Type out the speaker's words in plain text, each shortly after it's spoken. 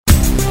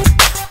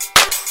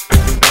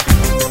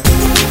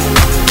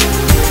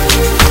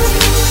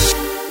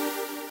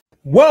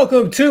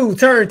Welcome to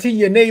Turn to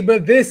Your Neighbor.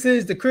 This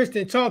is the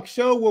Christian Talk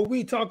Show where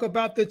we talk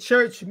about the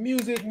church,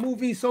 music,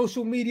 movies,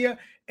 social media,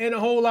 and a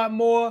whole lot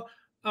more.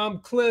 I'm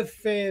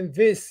Cliff, and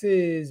this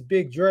is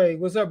Big Dre.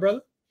 What's up,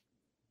 brother?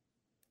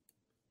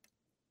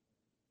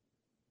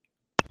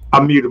 I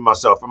muted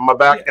myself. Am I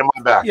back? Yeah. Am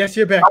I back? Yes,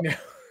 you're back now.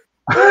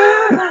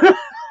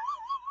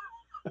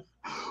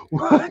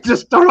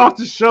 Just start off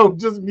the show,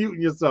 just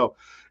muting yourself.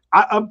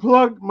 I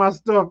unplugged my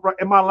stuff. Right?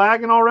 Am I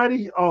lagging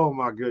already? Oh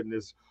my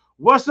goodness.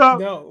 What's up?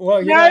 No,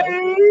 well, you're not.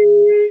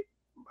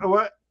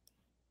 What?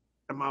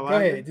 Am I Go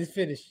lagging? ahead, just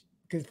finish.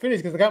 Because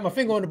I got my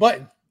finger on the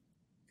button.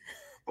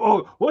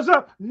 Oh, what's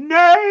up,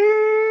 neighbor?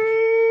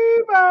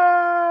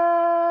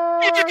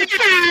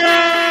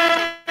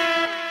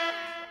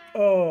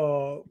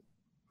 Oh,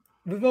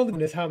 we've only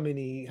done this how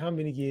many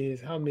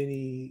years, how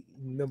many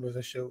numbers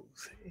of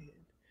shows?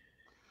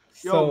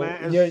 Yo, So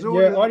man,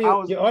 your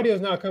audio is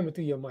not coming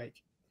through your mic.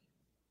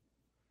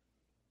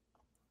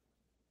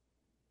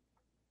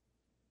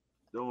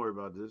 Don't worry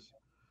about this.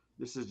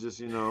 This is just,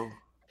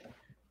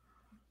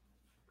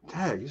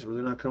 tag. It's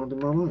really not coming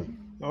through my mic.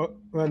 Oh,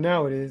 well,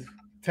 now it is.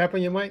 Tap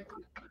on your mic.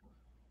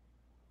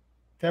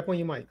 Tap on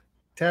your mic.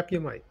 Tap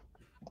your mic.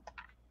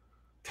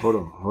 Hold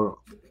on.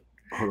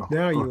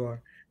 Now you are.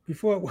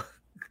 Before.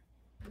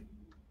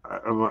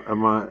 Am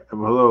I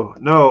hello?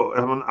 No,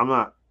 I'm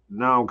not.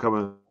 Now I'm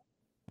coming.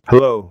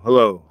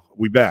 Hello.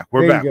 We back.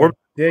 We're back.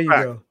 There you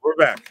go. We're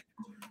back.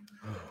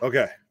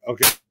 Okay.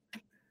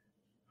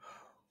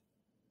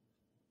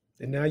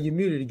 And now you're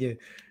muted again.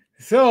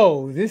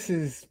 So this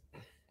is,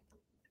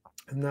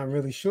 I'm not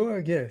really sure.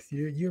 I guess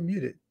you're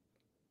muted.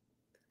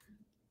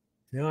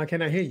 No, I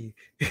cannot hear you.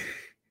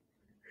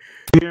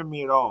 Hear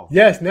me at all?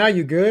 Yes, now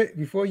you're good.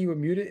 Before you were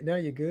muted, now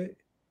you're good.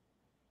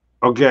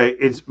 Okay,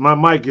 it's my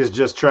mic is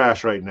just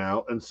trash right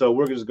now, and so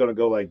we're just gonna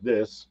go like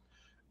this,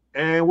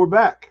 and we're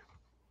back.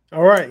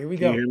 All right, here we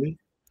go. Can you hear me?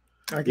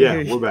 I can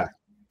hear you. We're back.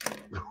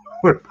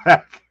 We're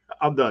back.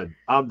 I'm done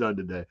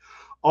today.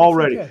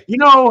 Already. Okay.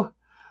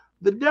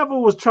 The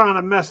devil was trying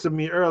to mess with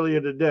me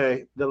earlier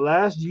today. The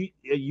last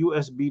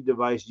USB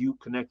device you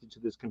connected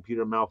to this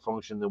computer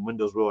malfunctioned, the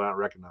Windows will not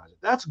recognize it.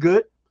 That's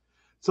good.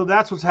 So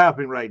that's what's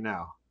happening right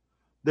now.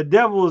 The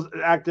devil is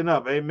acting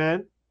up.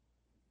 Amen.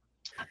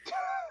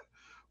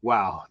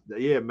 Wow.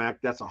 Yeah,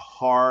 Mac, that's a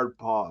hard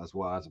pause.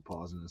 Well, that's a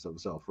pause in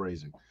itself,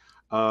 phrasing.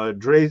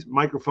 Dre's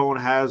microphone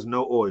has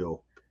no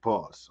oil.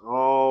 Pause.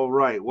 All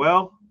right.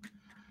 Well,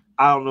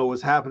 I don't know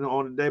what's happening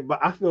on today, but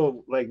I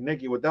feel like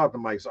Nikki without the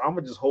mic. So I'm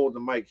going to just hold the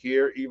mic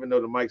here, even though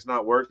the mic's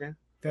not working.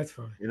 That's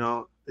fine.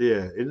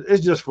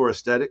 It's just for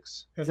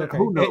aesthetics. That's okay.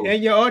 Who knows?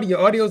 And your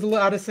audio is a little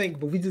out of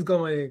sync, but we just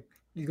you're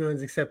going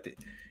to accept it.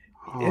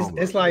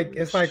 It's like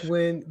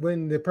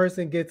when the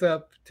person gets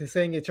up to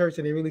sing at church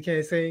and they really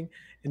can't sing,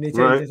 and they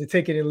tell you to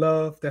take it in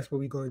love. That's what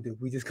we're going to do.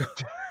 We're just going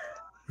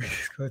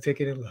to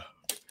take it in love.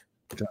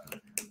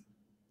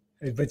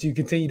 But you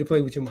continue to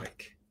play with your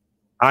mic.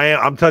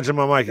 I'm touching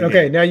my mic again.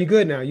 Okay, now you're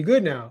good now. You're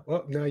good now.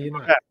 Well, no, you're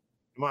not.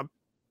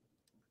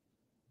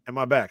 Am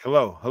I back?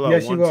 Hello.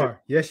 Yes, you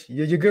are. Yes,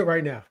 you're good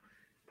right now.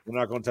 We're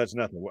not going to touch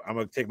nothing. I'm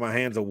going to take my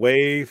hands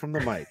away from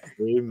the mic.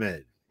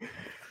 Amen.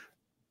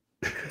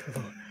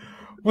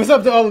 What's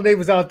up to all the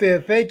neighbors out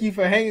there? Thank you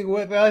for hanging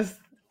with us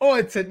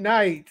on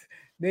tonight.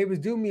 Neighbors,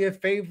 do me a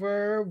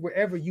favor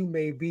wherever you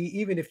may be,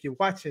 even if you're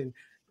watching.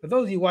 For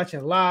those of you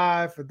watching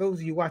live, for those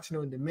of you watching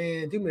on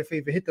demand, do me a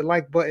favor, hit the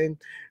like button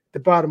at the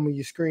bottom of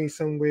your screen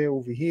somewhere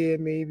over here,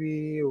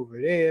 maybe over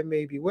there,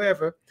 maybe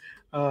wherever,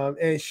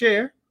 and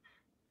share.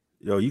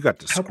 Yo, you got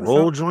the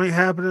scroll joint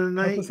happening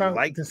tonight?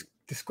 Like the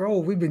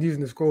scroll, we've been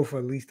using the scroll for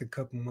at least a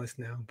couple months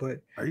now.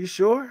 But are you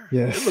sure?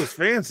 Yes. It looks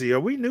fancy. Are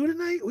we new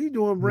tonight? We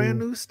doing brand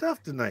new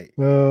stuff tonight.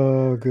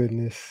 Oh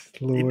goodness,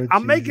 Lord!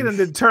 I'm making a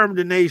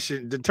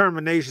determination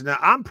that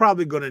I'm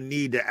probably going to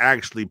need to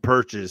actually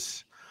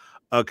purchase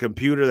a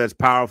computer that's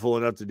powerful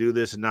enough to do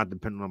this and not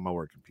dependent on my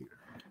work computer.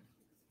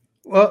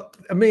 Well,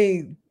 I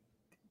mean,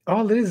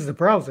 all it is a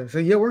browser. So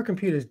your work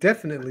computer is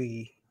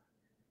definitely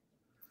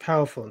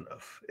powerful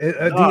enough. Do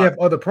you have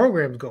other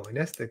programs going?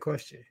 That's the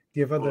question.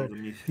 Do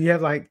you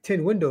have like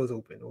 10 windows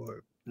open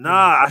or?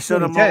 I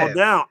shut them all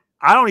down.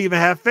 I don't even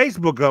have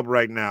Facebook up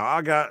right now.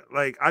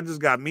 I just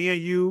got me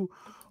and you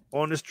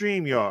on the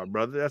StreamYard,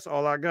 brother. That's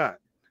all I got.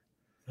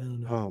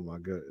 Oh my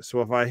goodness.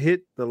 So if I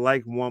hit the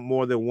like one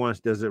more than once,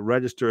 does it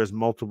register as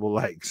multiple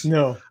likes?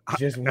 No,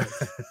 just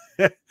once.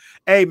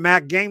 Hey,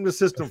 Mac, game the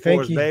system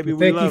for us, baby.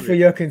 Thank you for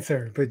your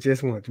concern, but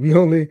just once. We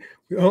only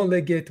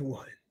get to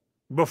one.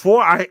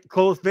 Before I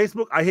close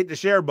Facebook, I hit the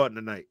share button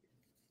tonight.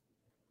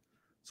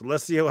 So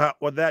let's see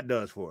what that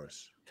does for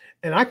us.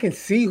 And I can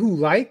see who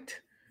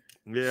liked.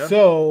 Yeah.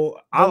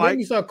 So when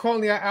you start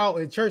calling that out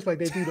in church like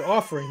they do the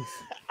offerings.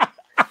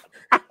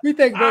 We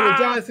thank Brother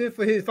Johnson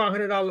for his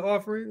 $500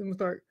 offering. I'm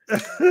start.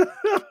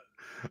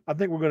 I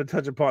think we're going to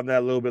touch upon that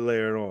a little bit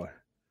later on.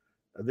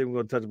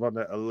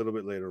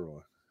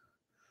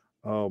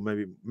 Oh,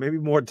 maybe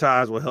more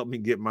ties will help me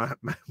get my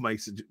mic.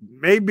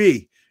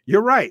 Maybe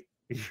you're right.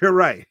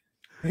 Thank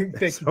you,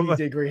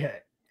 DJ Gray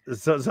Hat.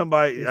 So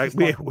somebody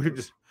we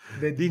just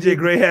DJ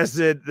Gray has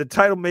said the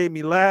title made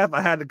me laugh.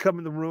 I had to come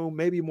in the room.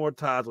 Maybe more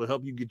times will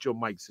help you get your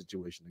mic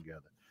situation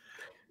together.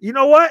 You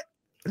know what?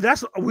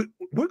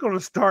 We're gonna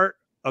start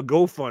a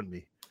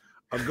GoFundMe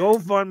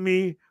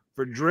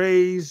for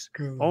Dre's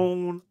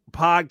own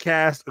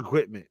podcast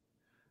equipment.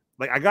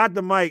 Like I got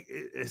the mic.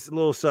 It's a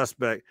little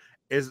suspect.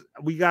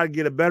 We got to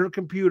get a better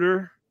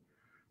computer.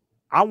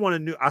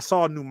 I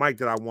saw a new mic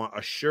that I want.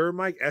 A Shure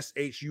mic,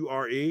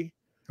 SHURE.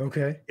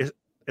 Okay.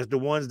 It's the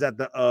ones that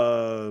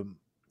the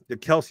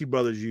Kelsey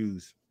brothers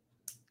use.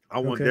 I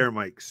want their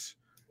mics.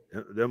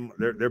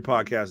 Their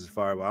podcast is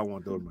fire, but I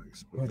want those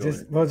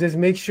mics. Just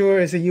make sure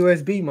it's a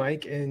USB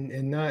mic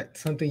and not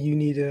something you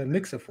need a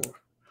mixer for.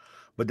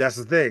 But that's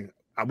the thing.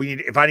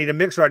 If I need a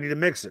mixer, I need a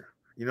mixer.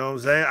 You know what I'm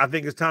saying? I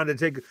think it's time to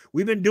take.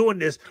 We've been doing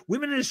this. We've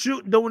been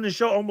doing the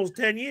show almost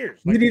 10 years.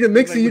 You need a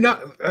mixer. You're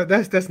not.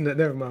 That's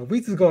never mind. We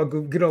just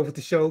gonna get over with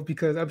the show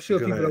because I'm sure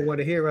people don't want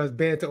to hear us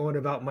banter on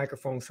about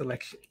microphone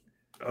selection.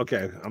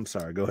 Okay, I'm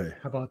sorry. Go ahead.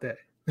 How about that?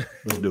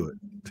 Let's do it.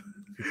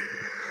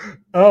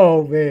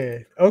 Oh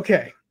man.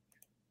 Okay.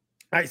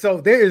 All right.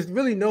 So there is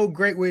really no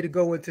great way to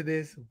go into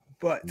this,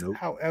 but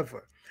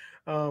however,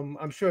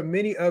 I'm sure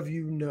many of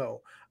you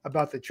know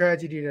about the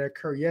tragedy that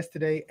occurred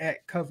yesterday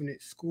at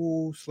Covenant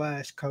School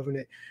 /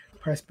 Covenant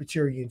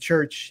Presbyterian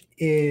Church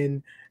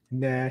in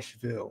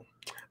Nashville.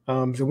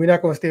 So we're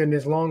not going to stay on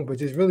this long, but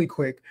just really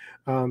quick,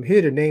 here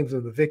are the names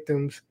of the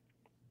victims.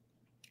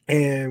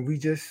 And we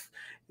just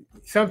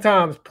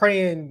sometimes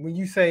praying, when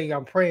you say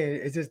I'm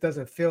praying, it just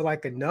doesn't feel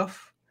like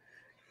enough,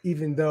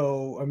 even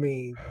though, I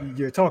mean,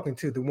 you're talking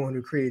to the one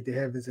who created the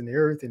heavens and the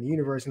earth and the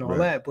universe and all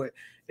that, but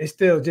it's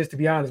still, just to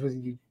be honest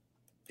with you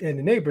and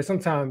the neighbor,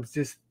 sometimes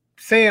just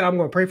saying I'm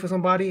going to pray for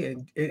somebody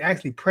and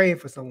actually praying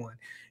for someone,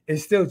 it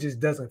still just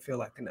doesn't feel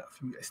like enough.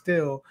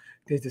 Still,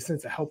 there's a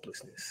sense of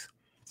helplessness.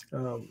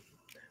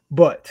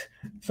 But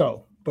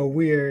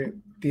we're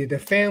the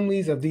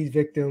families of these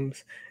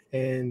victims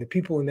and the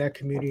people in that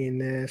community in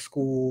that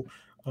school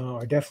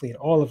are definitely in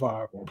all of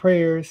our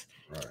prayers.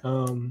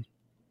 Right.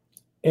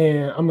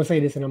 And I'm gonna say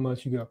this, and I'm gonna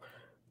let you go.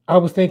 I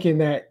was thinking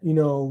that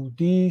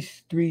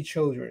these 3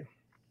 children,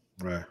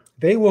 right?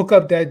 They woke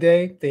up that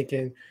day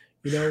thinking,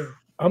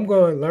 I'm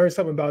going to learn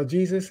something about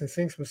Jesus and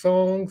sing some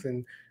songs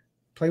and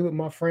play with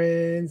my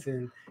friends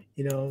and,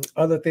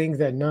 other things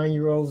that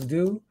 9-year-olds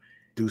do.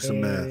 Do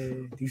some math.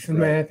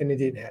 And it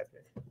didn't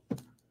happen.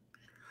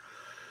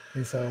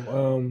 And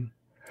so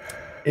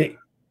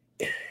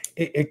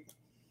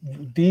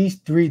these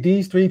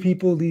three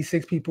people, these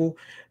 6 people,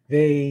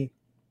 it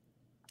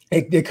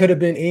could have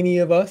been any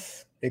of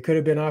us. It could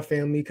have been our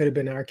family, it could have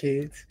been our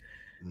kids.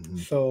 Mm-hmm.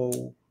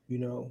 So,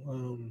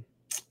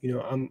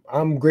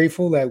 I'm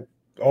grateful that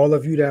all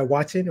of you that are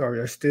watching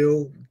are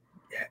still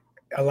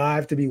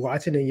alive to be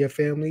watching, and your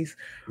families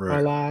are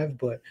alive.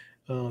 But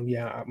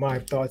my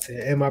thoughts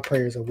and my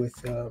prayers are with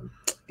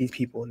these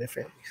people and their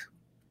families.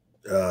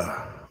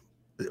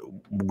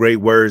 Great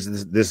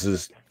words. This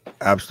is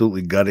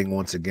absolutely gutting.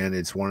 Once again,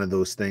 it's one of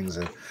those things.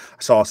 And I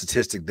saw a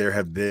statistic. There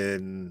have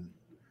been,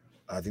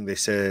 I think they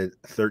said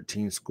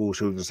 13 school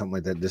shootings or something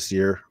like that this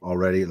year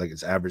already. Like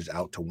it's averaged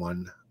out to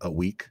 1 a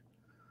week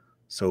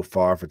so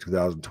far for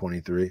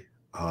 2023.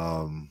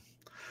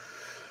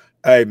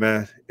 Hey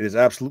man, it is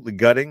absolutely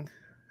gutting.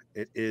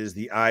 It is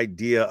the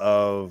idea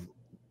of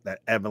that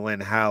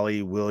Evelyn,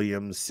 Hallie,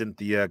 Williams,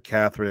 Cynthia,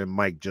 Catherine, and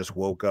Mike just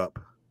woke up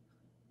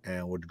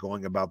and were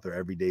going about their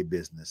everyday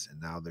business,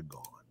 and now they're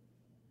gone.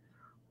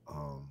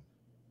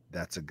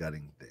 That's a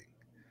gutting thing.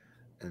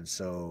 And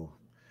so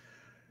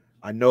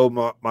I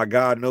know my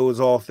God knows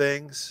all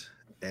things,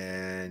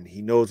 and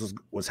he knows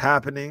what's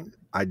happening.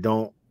 I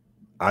don't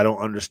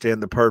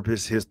understand the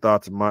purpose. His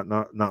thoughts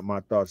are not my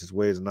thoughts. His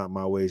ways are not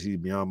my ways. He's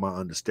beyond my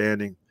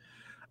understanding.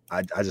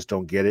 I just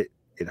don't get it.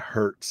 It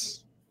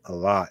hurts a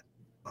lot.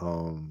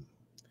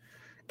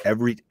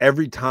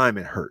 Every time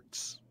it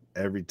hurts.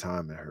 Every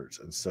time it hurts.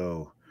 And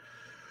so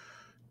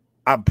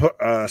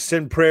I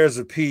send prayers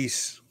of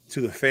peace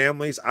to the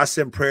families. I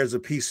send prayers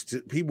of peace to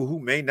people who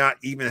may not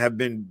even have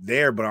been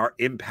there but are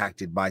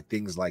impacted by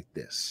things like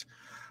this.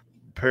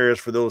 Prayers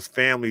for those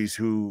families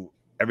who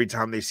every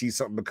time they see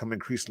something become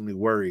increasingly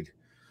worried,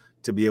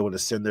 to be able to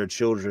send their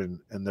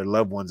children and their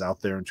loved ones out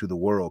there into the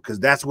world. Because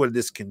that's what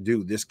this can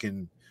do. This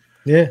can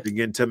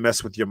begin to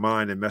mess with your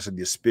mind and mess with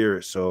your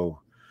spirit. So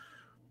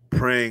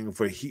praying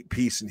for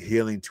peace and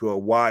healing to a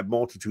wide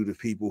multitude of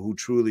people who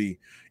truly,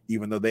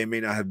 even though they may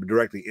not have been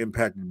directly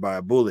impacted by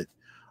a bullet,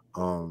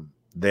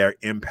 they're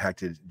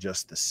impacted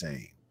just the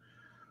same.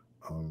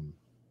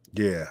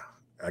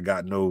 I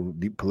got no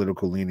deep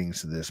political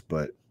leanings to this,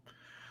 but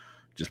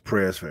just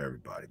prayers for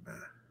everybody,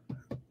 man.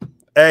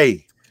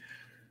 Hey,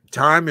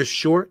 time is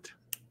short.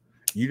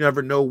 You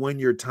never know when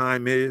your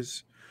time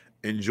is.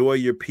 Enjoy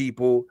your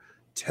people.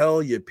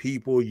 Tell your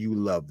people you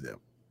love them.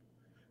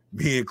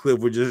 Me and Cliff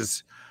were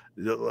just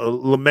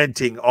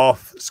lamenting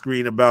off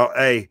screen about,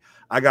 hey,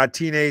 I got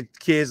teenage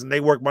kids and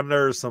they work my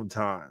nerves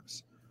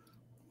sometimes.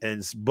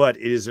 But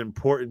it is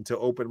important to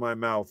open my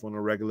mouth on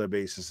a regular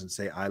basis and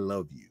say, I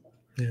love you.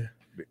 Yeah.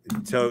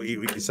 tell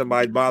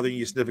somebody bothering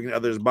you, significant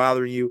others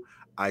bothering you,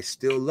 I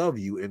still love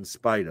you in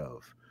spite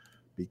of,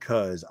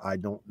 because I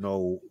don't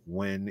know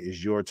when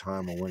is your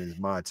time or when is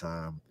my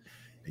time,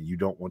 and you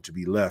don't want to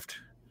be left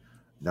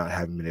not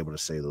having been able to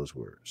say those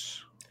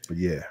words. But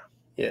yeah.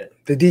 Yeah,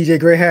 the DJ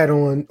Gray had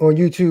on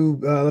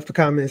YouTube left a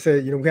comment and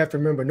said, we have to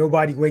remember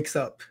nobody wakes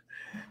up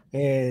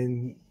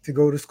and to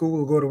go to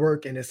school or go to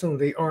work and assume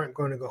they aren't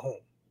going to go home.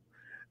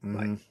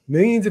 Like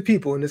millions of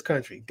people in this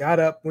country got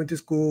up, went to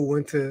school,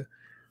 went to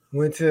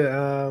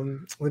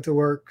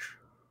work,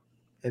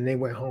 and they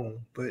went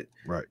home. But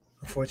right,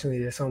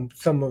 unfortunately, there's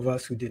some of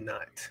us who did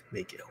not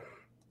make it home.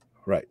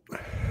 Right.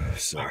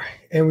 So, all right.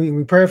 And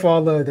we pray for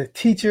all the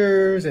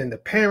teachers and the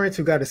parents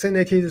who got to send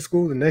their kids to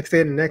school the next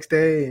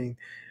day,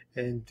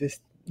 and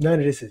just none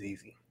of this is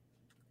easy.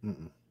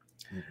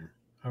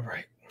 All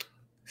right.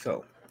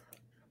 So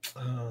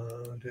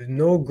there's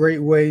no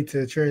great way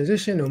to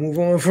transition or move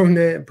on from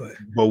that,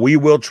 but we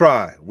will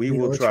try. We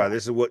will try.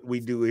 This is what we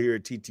do here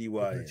at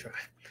TTY.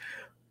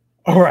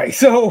 All right.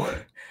 So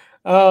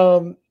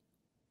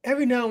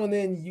every now and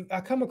then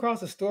I come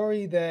across a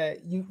story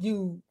that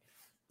you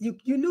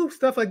knew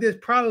stuff like this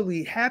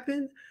probably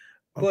happened,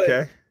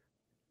 but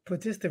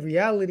just the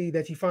reality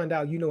that you find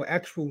out,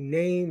 actual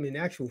name and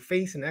actual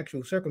face and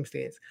actual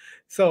circumstance.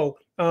 So,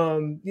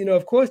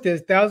 of course,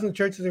 there's thousands of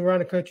churches around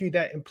the country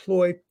that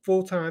employ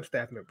full-time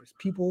staff members,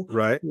 people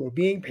who are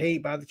being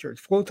paid by the church,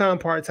 full-time,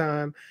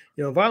 part-time,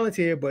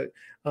 volunteer. But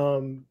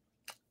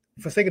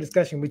for sake of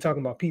discussion, we're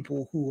talking about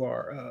people who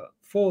are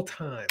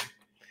full-time.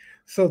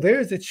 So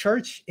there's a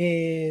church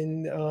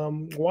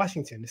in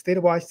Washington, the state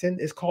of Washington.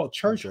 It's called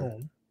Church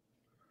Home.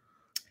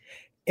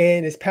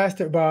 And it's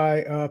pastored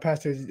by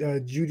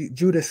Pastor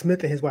Judah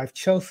Smith and his wife,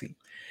 Chelsea.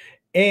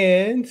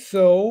 And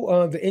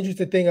so the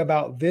interesting thing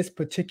about this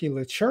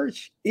particular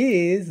church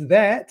is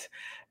that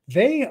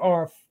they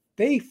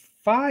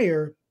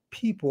fire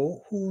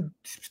people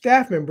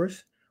staff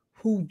members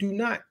who do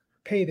not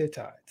pay their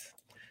tithes.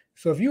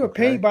 So if you are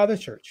paid by the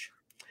church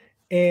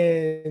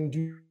and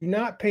do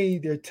not pay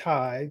their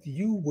tithe,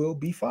 you will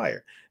be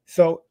fired.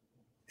 So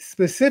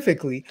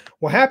specifically,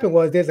 what happened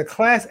was there's a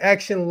class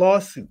action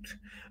lawsuit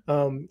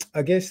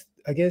against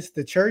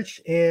the church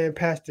and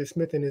Pastor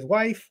Smith and his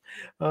wife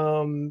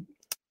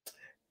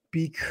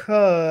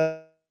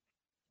because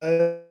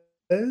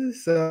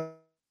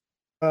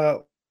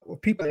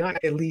people are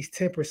not at least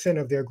 10%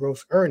 of their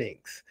gross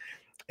earnings.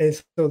 And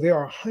so there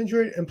are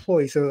 100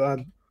 employees. So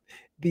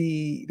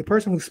the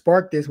person who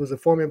sparked this was a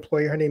former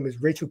employee. Her name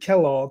is Rachel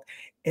Kellogg.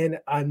 And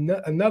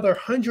another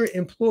 100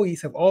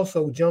 employees have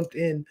also jumped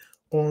in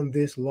on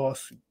this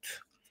lawsuit.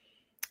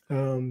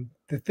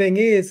 The thing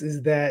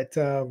is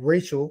that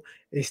Rachel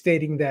is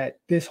stating that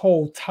this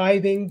whole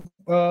tithing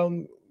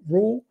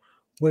rule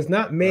was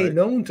not made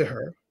known to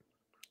her.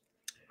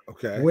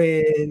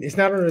 When it's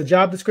not on a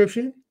job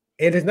description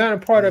and it's not a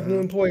part of new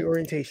employee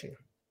orientation.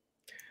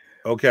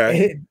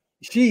 And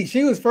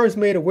she was first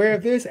made aware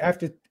of this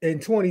in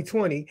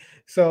 2020.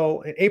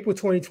 So in April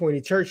 2020,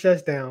 church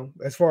shuts down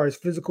as far as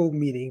physical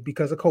meeting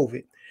because of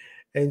COVID.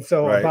 And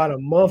so about a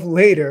month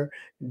later,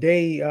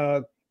 they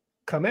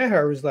come at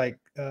her, was like,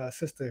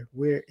 sister,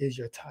 where is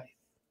your tithe?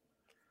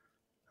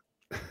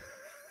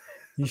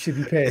 You should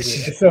be paying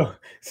it.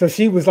 So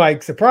she was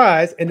like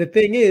surprised. And the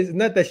thing is,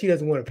 not that she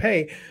doesn't want to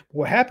pay, but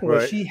what happened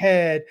was she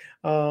had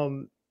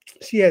some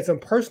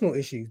personal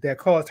issues that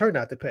caused her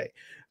not to pay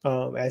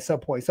at some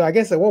point. So I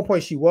guess at one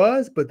point she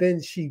was, but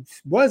then she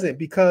wasn't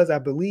because I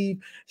believe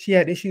she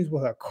had issues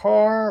with her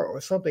car or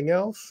something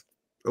else.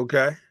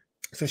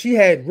 So she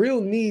had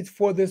real needs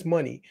for this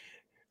money.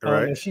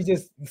 And she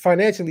just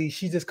financially,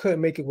 she just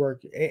couldn't make it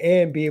work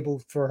and be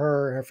able for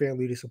her and her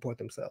family to support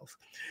themselves.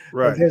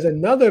 But there's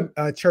another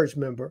church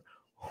member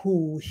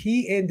who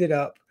he ended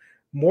up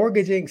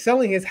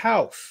selling his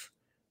house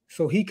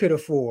so he could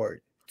afford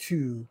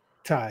to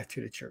tithe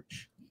to the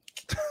church.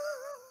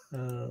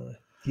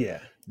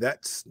 Yeah.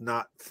 That's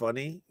not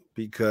funny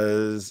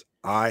because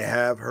I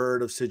have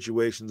heard of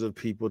situations of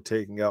people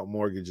taking out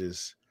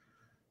mortgages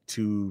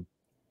to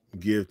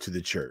give to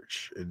the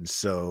church. And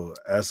so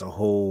as a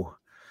whole,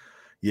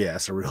 yeah,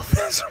 it's a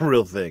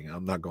real thing.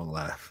 I'm not going to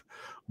laugh.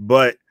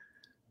 But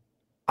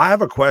I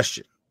have a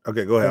question.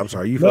 Okay, go ahead. I'm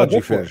sorry. You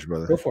finished,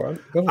 brother. Go for it.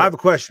 I have a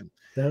question.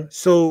 Yeah.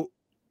 So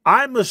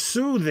I'm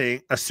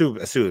assuming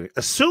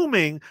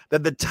that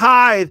the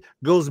tithe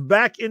goes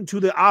back into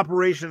the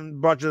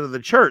operation budget of the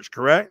church,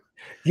 correct?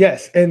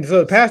 Yes. And so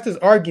the pastor's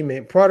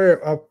argument, part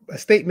of a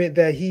statement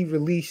that he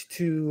released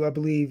to, I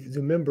believe,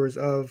 the members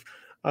of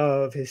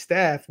his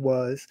staff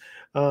was,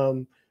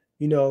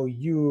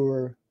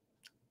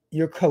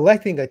 you're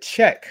collecting a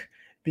check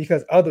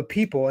because other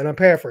people, and I'm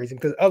paraphrasing,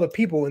 because other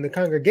people in the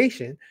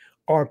congregation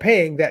are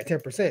paying that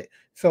 10%.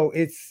 So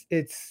it's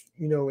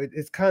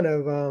kind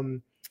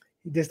of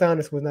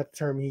dishonest was not the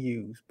term he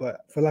used,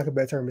 but for lack of a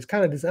better term, it's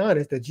kind of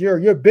dishonest that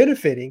you're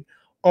benefiting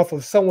off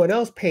of someone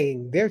else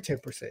paying their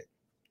 10%.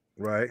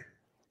 Right.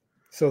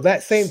 So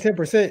that same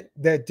 10%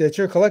 that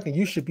you're collecting,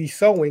 you should be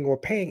sowing or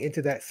paying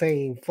into that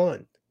same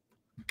fund.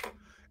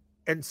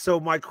 And so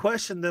my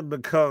question then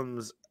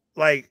becomes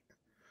like,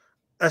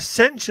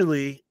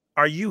 essentially,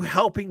 are you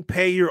helping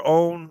pay your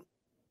own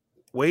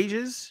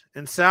wages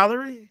and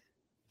salary?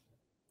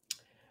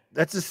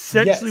 That's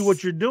essentially what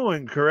Yes, you're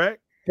doing,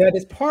 correct? that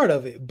is part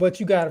of it. But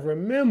you got to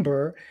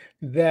remember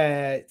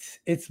that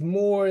it's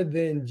more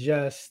than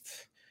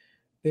just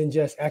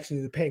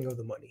actually the paying of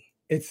the money.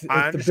 I It's the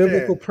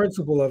biblical understand.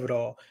 principle of it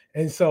all.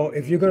 And so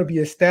if you're Hmm. going to be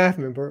a staff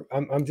member,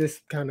 I'm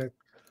just kind of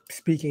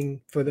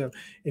speaking for them.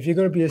 If you're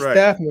going to be a Right,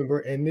 staff member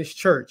in this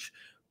church,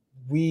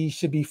 we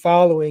should be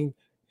following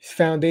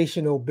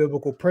foundational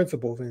biblical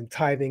principles, and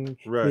tithing,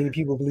 right. many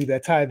people believe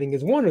that tithing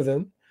is one of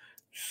them.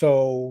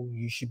 So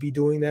you should be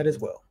doing that as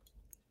well.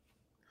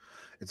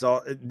 It's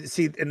all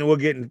see, and we're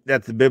getting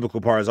that the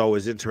biblical part is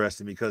always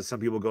interesting because some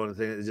people go and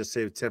think it just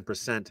save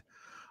 10%.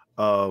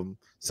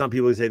 Some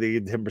people say they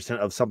get 10%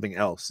 of something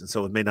else, and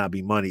so it may not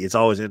be money. It's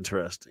always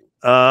interesting.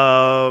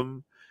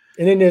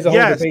 And then there's a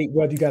whole Yes, debate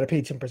whether you got to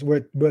pay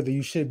 10%, whether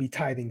you should be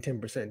tithing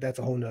 10%. That's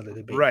a whole nother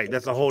debate right. in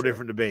That's a Christian whole terms.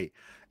 different debate,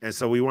 and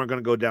so we weren't going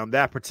to go down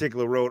that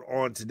particular road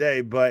on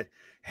today. But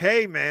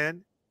hey,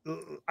 man,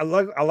 I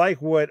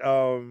like what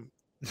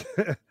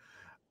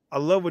I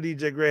love what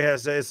DJ Gray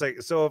has said. It's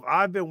like, so if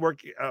I've been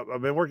working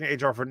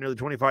HR for nearly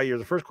 25 years.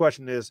 The first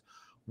question is,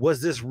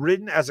 was this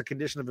written as a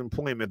condition of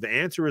employment? If the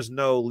answer is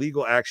no,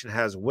 legal action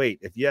has weight.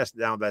 If yes,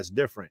 now that's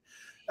different.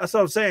 That's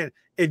what I'm saying.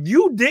 If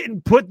you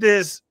didn't put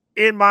this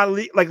in my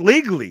like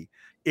legally,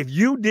 if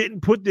you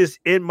didn't put this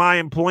in my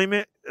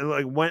employment,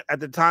 like when at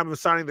the time of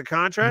signing the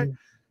contract, Mhm.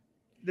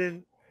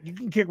 then you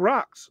can kick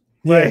rocks.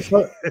 Yeah, Like,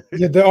 so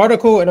yeah, the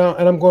article, and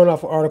I'm going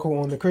off an article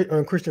on on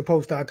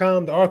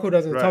ChristianPost.com. The article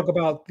doesn't right, talk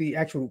about the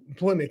actual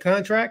employment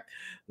contract,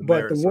 the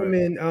but the merits, right?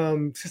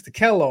 woman, Sister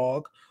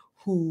Kellogg,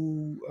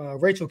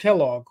 Rachel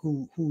Kellogg,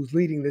 who's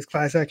leading this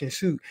class action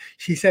suit,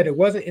 she said it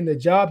wasn't in the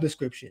job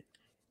description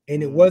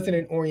and it wasn't Mm,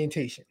 in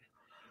orientation.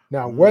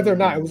 Now, whether or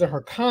not it was in mm.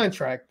 her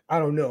contract, I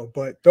don't know,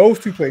 but those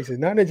two places,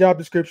 not in the job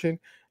description,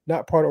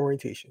 not part of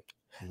orientation.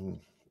 Mhm.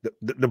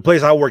 The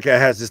place I work at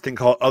has this thing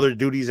called other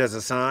duties as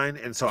a sign,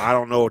 and so I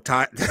don't know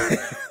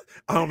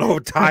I don't know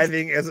if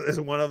tithing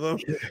is one of them.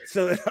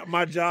 So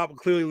my job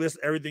clearly lists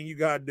everything you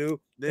gotta do.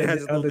 Then it And has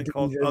the this little other thing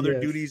called duties, other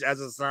yes, duties as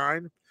a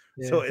sign.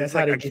 So yes, that's it's how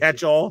like they a get you.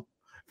 catch-all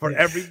for Yes.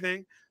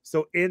 everything.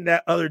 So in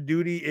that other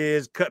duty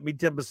is cut me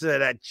 10% of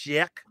that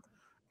check.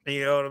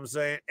 You know what I'm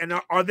saying? And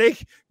are they?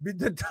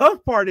 The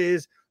tough part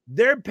is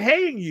they're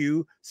paying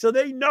you, so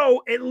they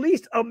know at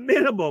least a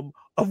minimum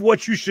of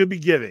what you should be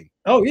giving.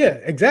 Oh yeah,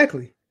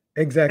 exactly,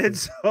 And exactly.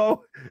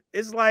 so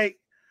it's like,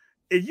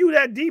 if you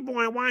that deep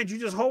boy, why don't you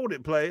just hold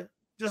it, player?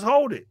 Just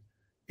hold it.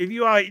 If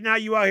you are now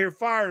you out here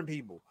firing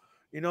people,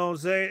 you know what I'm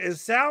saying? It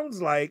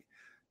sounds like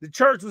the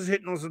church was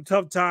hitting on some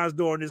tough times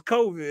during this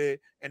COVID,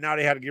 and now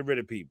they had to get rid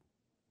of people.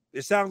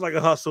 It sounds like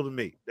a hustle to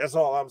me. That's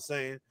all I'm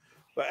saying.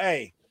 But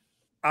hey,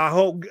 I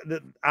hope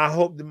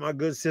that my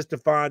good sister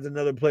finds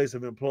another place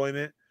of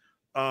employment.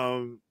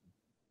 Um,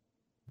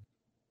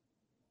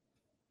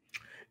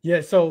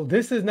 Yeah. So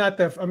this is not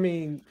the. I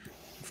mean,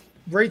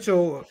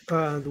 Rachel,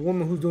 the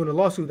woman who's doing the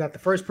lawsuit, not the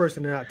first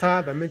person to not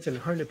tithe. I mentioned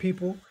 100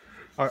 people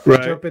are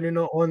right. jumping in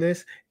on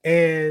this,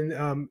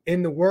 and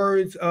in the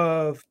words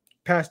of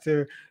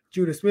Pastor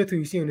Judah Smith, who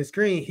you see on the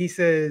screen, he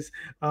says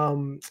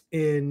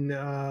in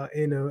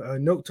a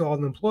note to all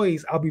the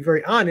employees, "I'll be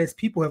very honest.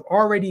 People have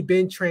already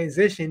been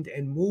transitioned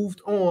and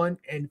moved on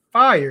and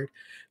fired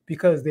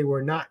because they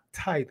were not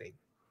tithing."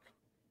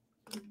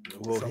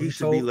 Well, So he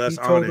should be he less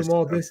told them honest.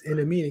 all this in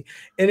a meeting.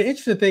 And the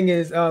interesting thing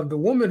is, the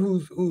woman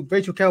who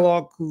Rachel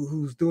Kellogg,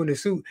 who's doing the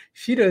suit,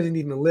 she doesn't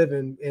even live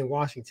in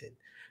Washington.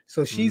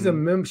 So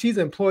Mm-hmm. she's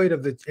employed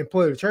of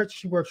the church.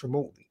 She works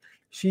remotely.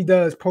 She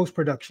does post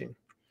production.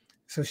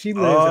 So she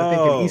lives, I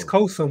think, in the East Oh,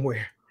 Coast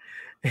somewhere,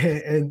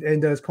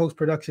 and does post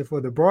production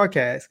for the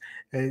broadcast.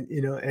 And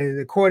and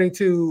according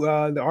to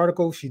the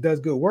article, she does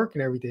good work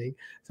and everything.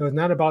 So it's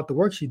not about the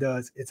work she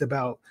does; it's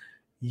about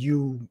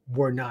you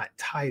were not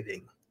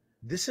tithing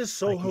this is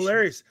so like you should.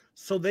 hilarious.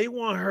 So they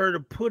want her to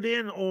put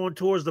in on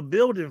towards the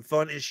building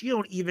fund, and she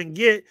don't even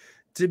get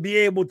to be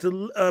able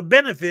to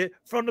benefit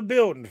from the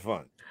building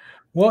fund.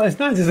 Well, it's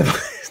not just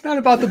it's not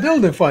about the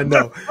building fund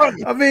though. brother,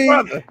 I mean,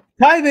 brother.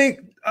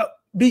 tithing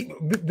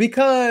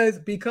because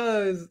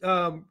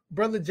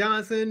Brother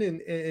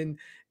Johnson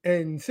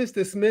and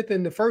Sister Smith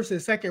in the first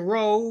and second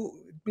row,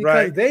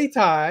 Right, because they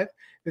tithe,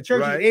 the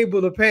church is right,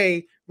 able to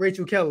pay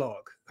Rachel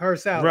Kellogg her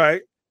salary.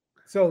 right.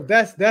 So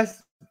that's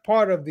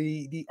part of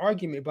the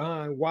argument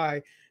behind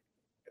why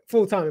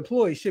full time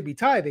employees should be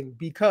tithing,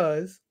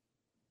 because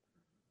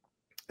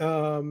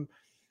um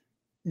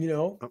you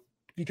know,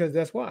 because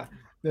that's why.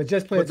 The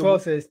Just Plan But the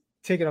 12 says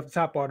take it off the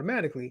top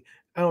automatically.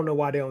 I don't know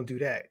why they don't do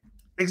that.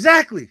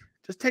 exactly,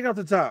 just take out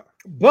the top.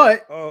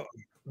 But Oh,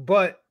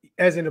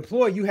 as an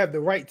employee, you have the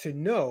right to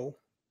know.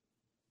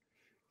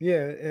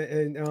 Yeah,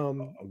 and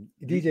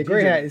DJ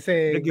Gray DJ, Hat is they're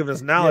saying, giving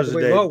us yeah, knowledge the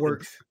way today. law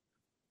works.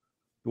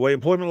 The way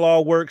employment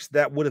law works,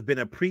 that would have been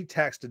a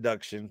pre-tax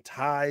deduction.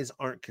 Tithes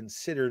aren't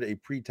considered a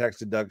pre-tax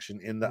deduction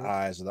in the Nope.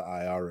 eyes of the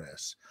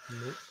IRS.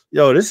 Nope.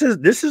 Yo, this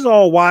is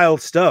all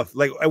wild stuff.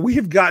 Like we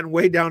have gotten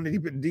way down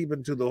deep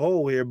into the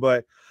hole here,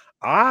 but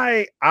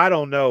I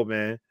don't know,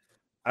 man.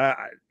 I,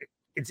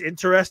 it's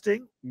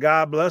interesting.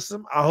 God bless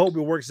them. I hope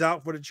it works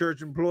out for the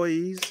church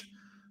employees.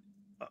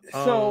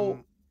 So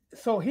Um,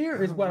 so here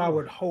I is don't what I know.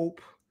 would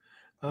hope.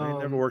 I ain't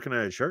never Um, working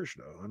at a church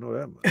though. I know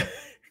that much.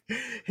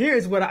 here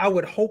is what I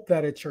would hope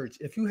that a church,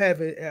 if you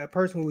have a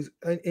person who's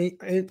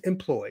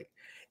employed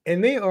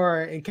and they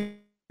are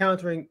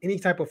encountering any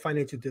type of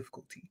financial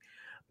difficulty,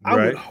 I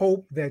would Right,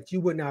 hope that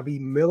you would not be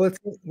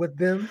militant with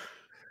them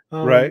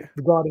right.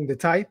 regarding the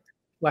type.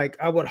 Like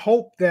I would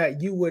hope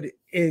that you would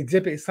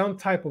exhibit some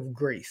type of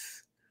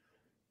grace,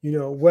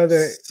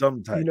 whether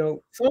Some type.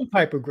 some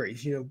type of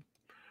grace.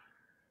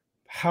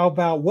 How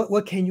about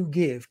what can you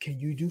give? Can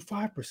you do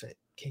 5%?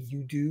 Can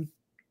you do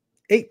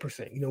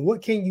 8%?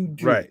 What can you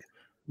do Right.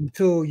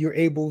 until you're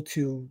able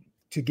to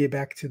get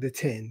back to the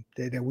 10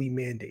 that we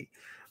mandate?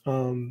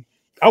 Um,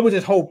 I would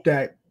just hope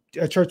that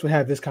a church would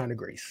have this kind of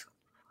grace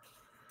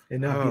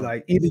and not be Oh,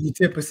 like either you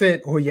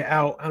 10% or you're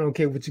out. I don't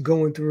care what you're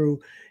going through.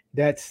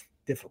 That's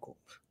difficult.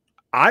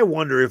 I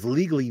wonder if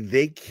legally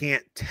they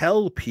can't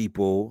tell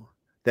people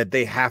that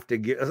they have to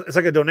give. It's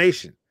like a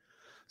donation.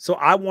 So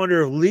I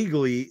wonder if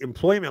legally,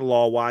 employment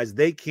law wise,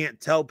 they can't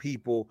tell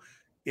people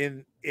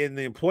in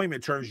the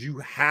employment terms you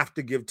have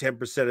to give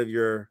 10% of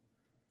your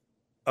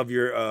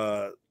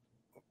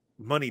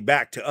money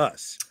back to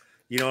us.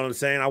 You know what I'm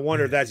saying? I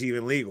wonder if Yeah. that's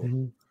even legal.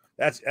 Mhm.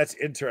 That's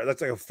interesting.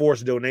 That's like a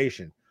forced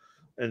donation,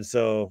 and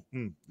so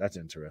that's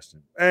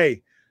interesting.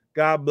 Hey,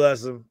 God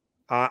bless them.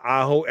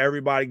 I hope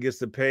everybody gets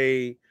to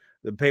pay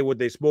what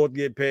they're supposed to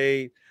get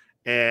paid.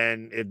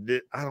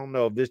 And I don't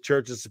know if this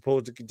church is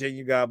supposed to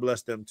continue, God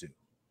bless them too.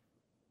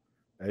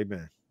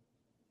 Amen.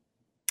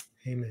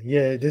 Amen.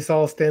 Yeah, this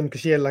all stemmed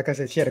because she had, like I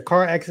said, she had a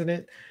car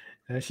accident.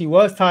 She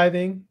was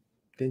tithing.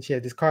 Then she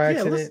had this car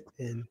Yeah, let's. accident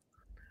and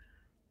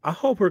I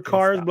hope her and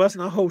car is stopped. blessed,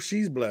 and I hope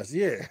she's blessed.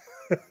 Yeah,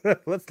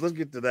 let's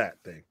get to that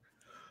thing.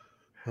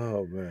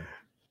 Oh man,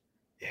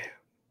 Yeah,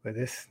 but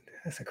that's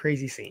a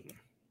crazy scene.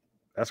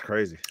 that's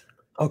crazy.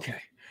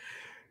 Okay,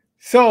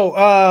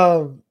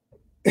 so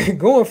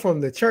going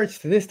from the church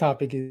to this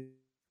topic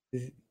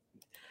is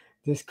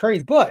just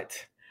crazy.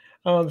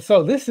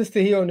 So this sister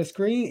here on the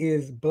screen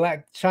is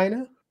Black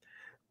China.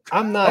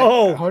 I'm not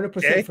Oh, 100%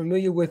 okay.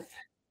 familiar with.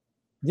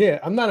 Yeah,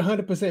 I'm not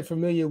 100%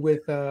 familiar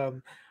with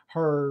her.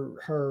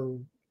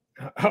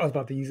 I was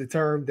about to use a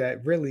term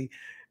that really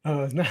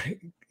is not.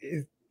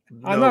 Is,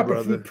 I'm No, not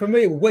brother.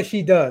 familiar with what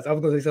she does. I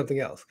was going to say something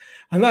else.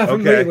 I'm not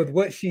familiar Okay. with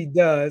what she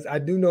does. I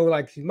do know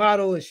like she's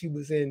model and she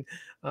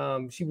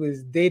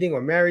was dating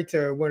or married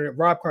to one of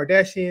Rob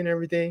Kardashian and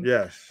everything,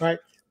 Yes. right?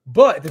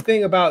 But the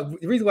thing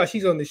about the reason why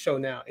she's on this show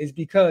now is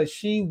because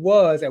she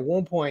was at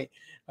one point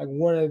like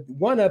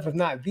one of if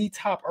not the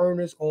top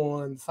earners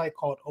on the site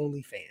called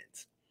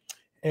OnlyFans.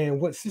 And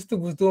what Sister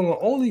was doing on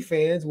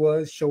OnlyFans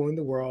was showing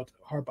the world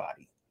her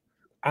body.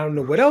 I don't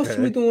know what else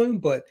she was Okay. doing,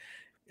 but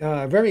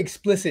very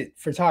explicit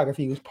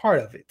photography was part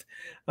of it.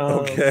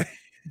 Okay.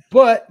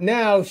 But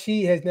now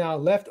she has now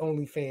left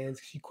OnlyFans.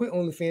 She quit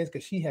OnlyFans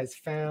because she has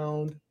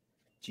found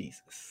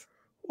Jesus.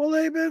 Well,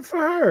 amen for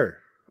her.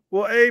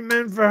 Well,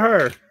 amen for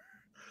her.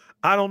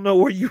 I don't know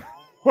where you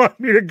want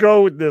me to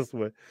go with this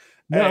one.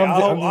 No, Hey, I'm I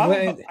just, hope I'm just I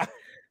don't letting. know.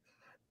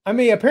 I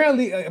mean,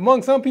 apparently,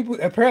 among some people,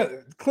 apparently,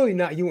 clearly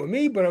not you and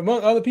me, but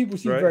among other people,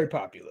 she's Right. very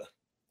popular.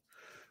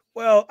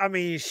 Well, I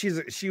mean, she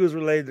was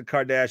related to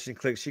Kardashian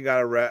clique.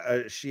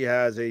 She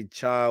has a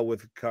child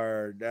with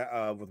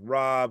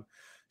Rob.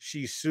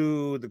 She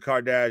sued the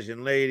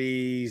Kardashian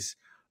ladies.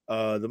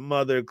 The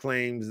mother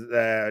claims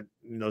that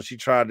she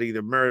tried to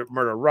either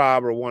murder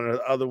Rob or one of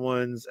the other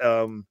ones.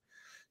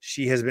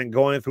 She has been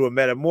going through a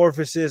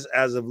metamorphosis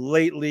as of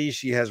lately.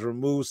 She has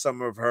removed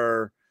some of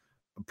her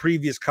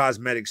previous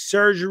cosmetic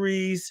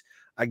surgeries.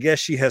 I guess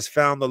she has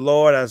found the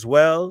Lord as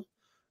well,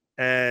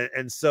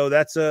 and so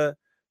that's a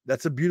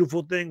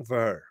beautiful thing for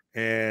her.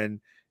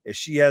 And if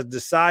she has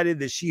decided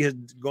that she is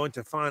going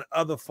to find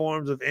other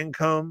forms of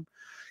income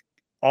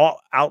all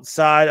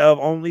outside of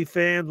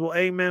OnlyFans, well,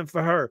 amen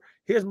for her.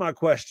 Here's my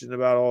question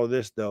about all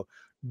this though: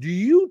 do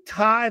you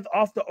tithe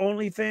off the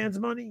OnlyFans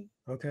money?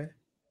 Okay.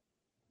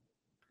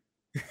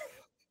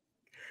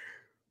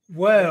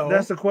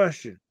 That's Well, the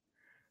question,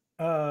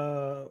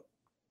 uh,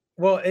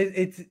 well,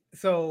 it's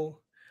so.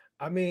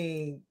 I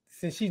mean,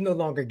 since she's no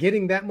longer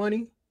getting that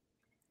money,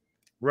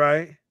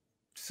 right?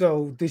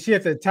 so does she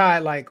have to tie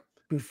like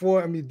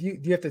before? I mean, do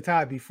you have to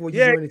tie before you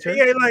Yeah, join the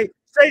yeah. church? Like,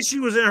 say she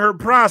was in her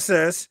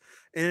process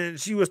and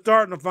she was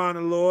starting to find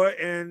the Lord,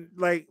 and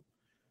like,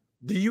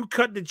 do you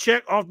cut the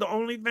check off the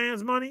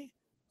OnlyFans money?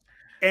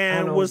 I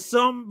And don't. was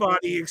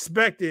somebody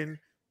expecting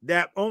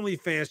that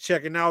OnlyFans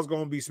check and now it's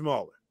going to be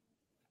smaller?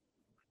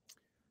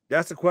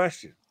 That's the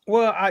question.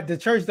 Well, the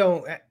church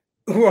don't.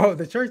 Well,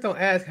 the church don't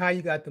ask how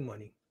you got the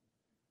money.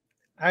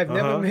 I've Uh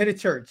never huh. met a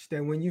church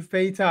that when you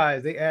pay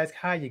tithes, they ask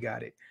how you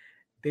got it.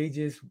 They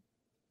just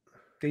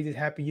They just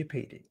happy you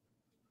paid it.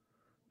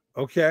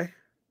 Okay.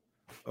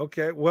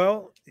 Okay.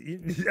 Well,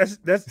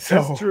 that's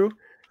So true.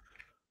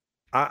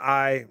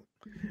 I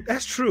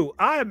that's true.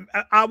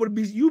 I would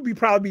be you'd be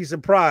probably be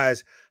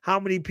surprised how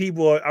many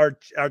people are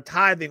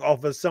tithing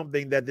off of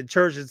something that the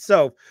church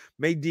itself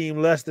may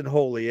deem less than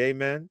holy.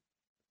 Amen.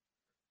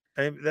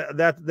 And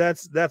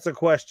that's a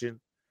question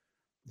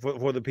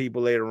for the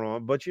people later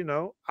on. But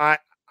I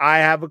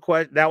have a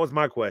question. That was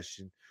my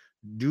question.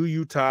 Do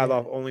you tithe yeah.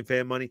 off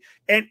OnlyFans money?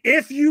 And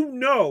if you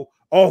know,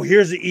 oh,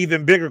 here's an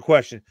even bigger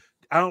question.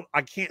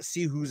 I can't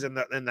see who's in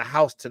the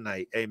house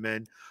tonight.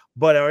 Amen.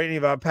 But are any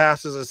of our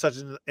pastors or such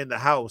in the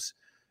house?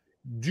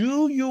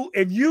 Do you,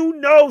 if you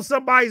know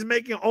somebody's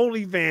making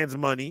OnlyFans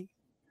money,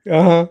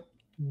 Uh-huh.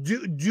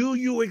 do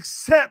you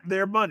accept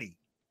their money?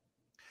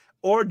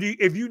 Or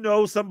if you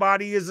know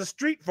somebody is a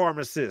street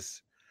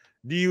pharmacist,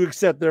 do you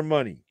accept their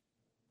money?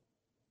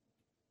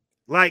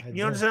 Like, I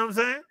you don't. understand what I'm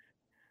saying?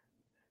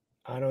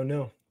 I don't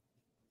know.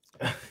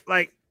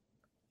 Like,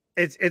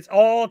 it's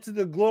all to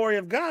the glory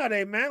of God,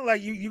 amen.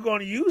 Like you're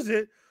going to use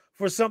it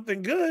for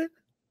something good.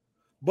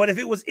 But if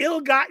it was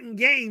ill-gotten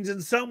gains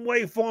in some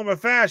way, form, or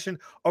fashion,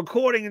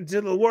 according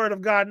to the word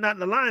of God, not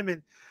in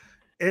alignment,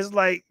 it's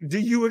like, do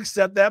you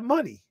accept that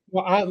money?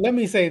 Well, let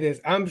me say this.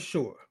 I'm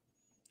sure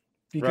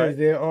because Right,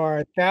 there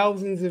are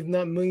thousands, if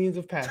not millions,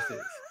 of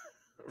pastors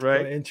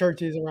right, in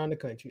churches around the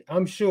country.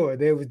 I'm sure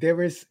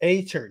there is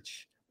a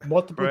church,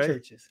 multiple right.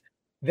 churches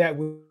that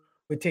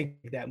would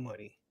take that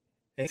money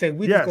and say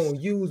we're just going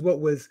to use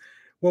Yes.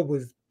 what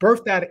was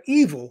birthed out of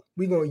evil.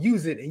 We're going to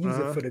use it and use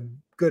it for the Uh-huh.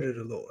 good of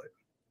the Lord.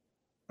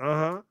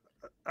 Uh-huh.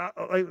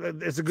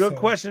 It's a good So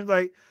question.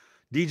 Like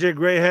DJ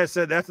Gray has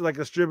said, that's like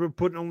a stripper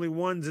putting only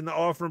ones in the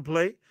offering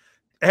plate.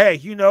 Hey,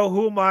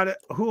 who am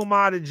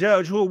I to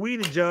judge? Who are we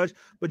to judge?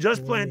 But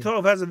just plain amen.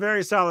 12 has a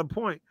very solid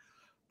point.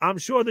 I'm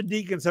sure the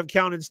deacons have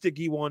counted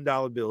sticky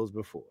 $1 bills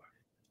before.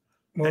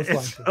 Most And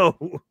likely,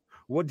 so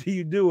what do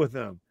you do with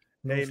them?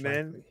 most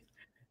Amen.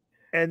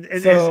 likely.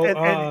 So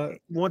And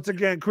once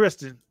again,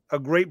 Kristen, a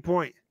great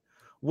point.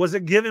 Was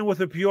it given with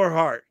a pure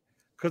heart?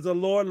 Because the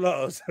Lord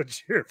loves a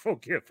cheerful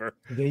giver.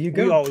 there you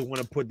We go. always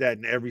want to put that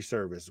in every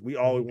service. We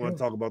There always you want to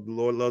go. talk about the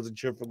Lord loves a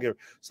cheerful giver.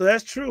 So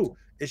that's true.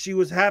 If she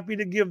was happy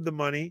to give the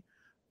money,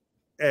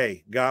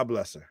 hey, God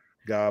bless her.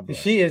 God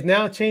bless She her. is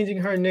now changing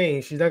her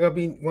name. She's not gonna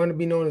be want to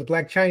be known as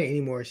Black China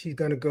anymore. She's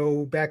gonna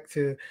go back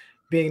to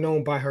being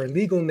known by her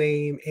legal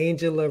name,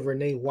 Angela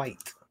Renee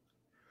White.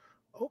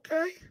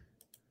 Okay.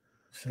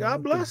 God So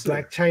the bless her.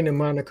 Black China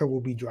moniker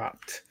will be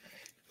dropped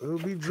It'll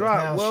be because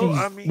dropped. now Well,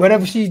 I she's mean,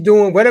 whatever she's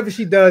doing, whatever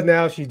she does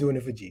now, she's doing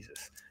it for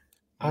Jesus.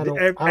 I don't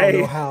know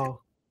hey, how.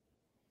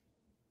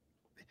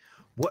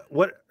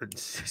 what?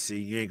 See,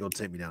 you ain't gonna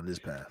take me down this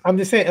path. I'm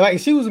just saying, like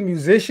if she was a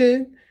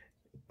musician,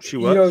 She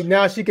was.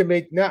 now she can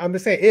make. Now I'm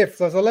just saying if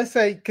so. So let's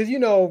say because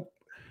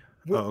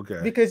Oh,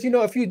 okay. because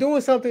if you're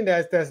doing something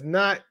that's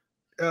not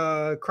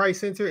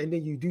Christ centered, and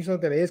then you do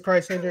something that is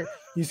Christ centered,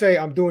 you say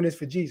I'm doing this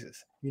for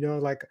Jesus.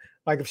 Like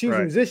if she was a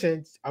Right.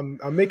 musician, I'm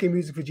making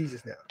music for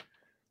Jesus now.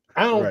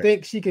 I don't Right.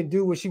 think she can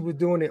do what she was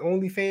doing in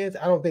OnlyFans.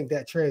 I don't think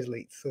that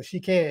translates. So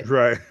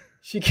Right.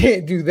 she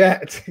can't do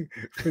that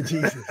for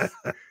Jesus.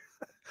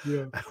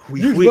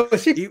 we You we well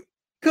she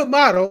could e-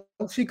 model.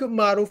 She could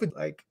model for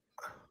like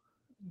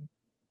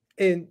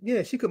and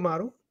yeah, she could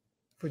model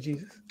for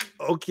Jesus.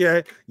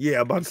 okay. Yeah,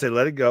 I'm about to say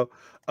let it go.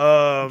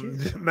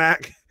 Yeah.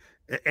 Mac,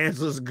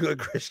 Angela's a good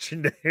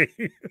Christian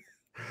name.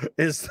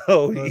 And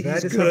so Well, he's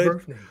that is her good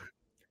birth name.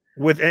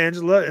 with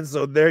Angela. And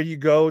so there you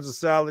go. It's a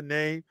solid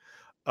name.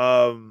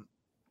 Um,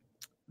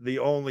 the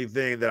only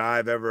thing that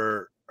I've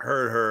ever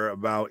heard her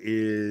about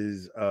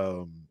is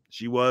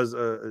she was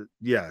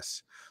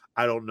yes.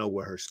 I don't know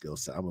what her skill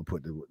set. I'm gonna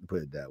put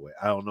it that way.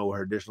 I don't know what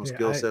her additional Yeah,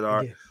 skill I set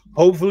are. again.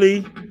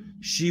 Hopefully,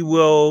 she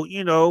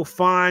will,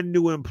 find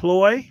new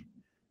employ,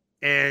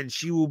 and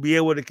she will be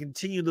able to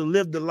continue to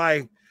live the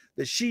life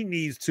that she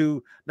needs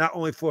to, not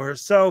only for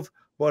herself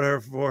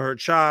but for her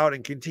child,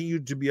 and continue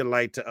to be a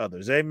light to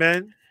others.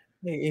 Amen.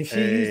 Hey, if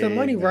she used her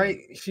money Amen.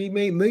 right, she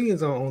made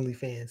millions on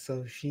OnlyFans.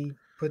 So she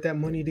put that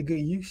money to good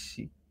use.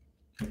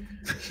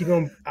 She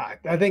gonna.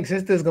 I think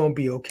sister's gonna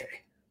be okay.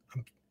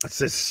 I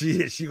said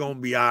she gonna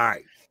be all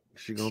right.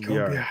 She She gonna be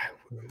gonna all be right.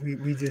 alright.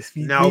 We just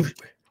Now,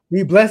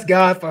 we bless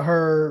God for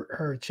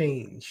her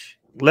change.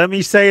 let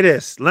me say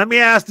this. Let me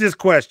ask this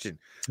question,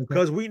 Okay.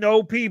 because we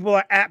know people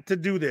are apt to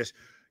do this.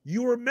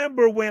 You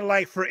remember when,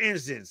 like, for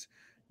instance,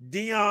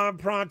 Dion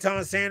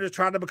Pronton Sanders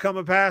tried to become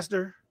a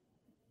pastor?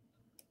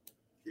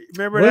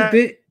 Remember What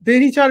that?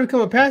 did he try to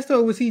become a pastor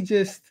or was he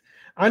just?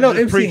 I know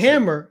Just MC preaching.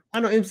 Hammer. I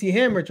know MC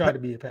Hammer tried to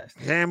be a pastor.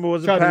 Hammer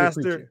was a Tried to be a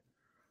pastor. preacher.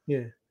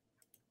 Yeah.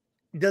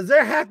 Does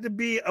there have to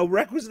be a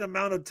requisite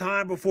amount of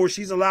time before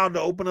she's allowed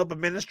to open up a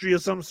ministry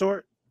of some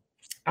sort?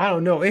 I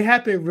don't know. It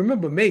happened.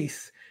 Remember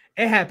Mace?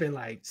 It happened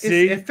like it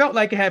See? felt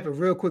like it happened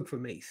real quick for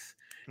Mace.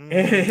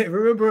 And Mm-hmm.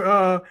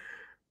 remember,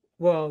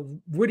 well,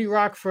 Woody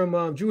Rock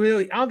from Drew Hill.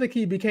 I don't think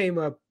he became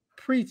a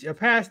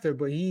pastor,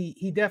 but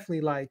he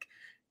definitely like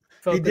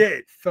He felt the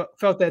did.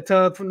 felt that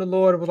tug from the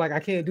Lord. It was like I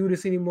can't do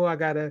this anymore. I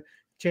gotta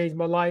change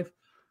my life.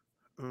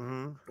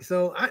 Mm-hmm.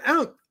 So I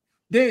don't.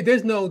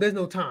 There's no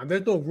time.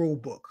 There's no rule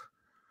book.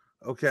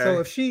 So Okay.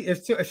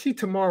 if she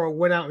tomorrow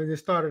went out and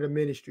just started a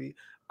ministry,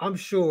 I'm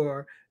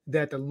sure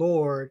that the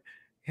Lord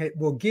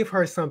will give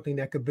her something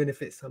that could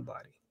benefit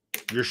somebody.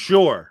 You're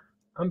sure?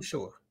 I'm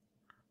sure.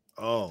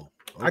 Oh,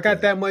 I got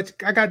okay. that much.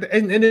 I got the,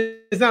 and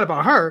it's not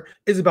about her.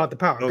 It's about the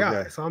power of God.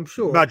 Okay. So I'm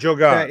sure About your that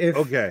God. if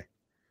Okay.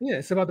 yeah,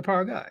 it's about the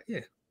power of God.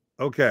 Yeah,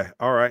 Okay.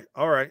 All right.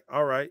 All right.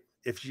 All right.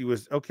 If she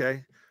was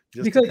okay,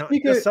 just to because count,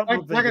 she just could, something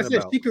like I'm like I thinking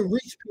said, about. she could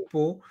reach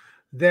people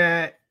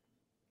that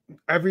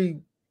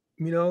every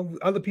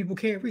other people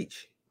can't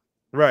reach.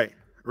 Right.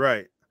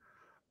 Right.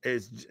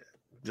 It's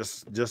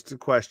just a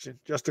question.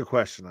 Just a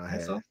question I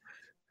That's had.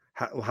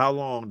 all. How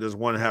long does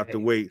one have to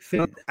Hey, wait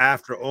fit.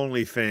 after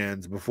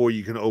OnlyFans before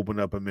you can open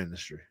up a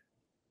ministry?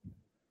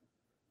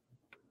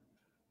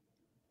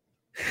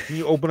 Can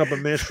you open up a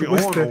So ministry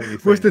what's on the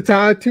what's the OnlyFans?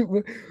 time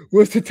to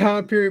what's the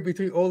time period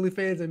between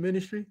OnlyFans and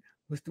ministry?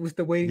 What's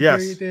the waiting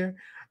period Yes. there?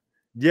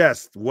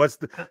 Yes. What's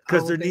the I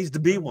because there don't think. needs to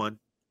be one.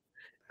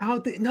 I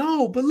don't think.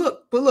 No, but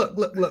look.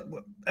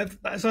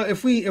 So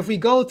if we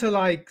go to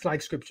like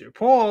scripture,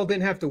 Paul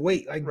didn't have to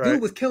wait. Like dude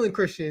Right. was killing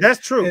Christians, That's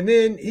true. and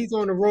then he's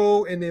on the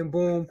road, and then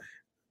boom,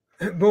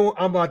 boom,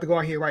 I'm about to go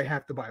out here and write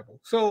half the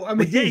Bible. So I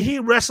But did mean, he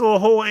wrestle a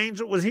whole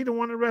angel? Was he the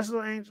one that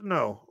wrestled an angel?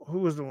 No. Who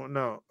was the one?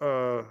 No.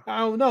 I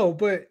don't know,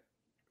 but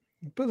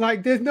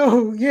like there's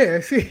no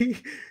see.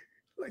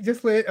 Like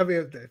just let I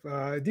mean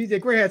DJ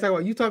Gray had talk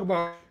about you talk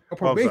about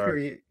Oh, I'm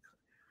sorry. probationary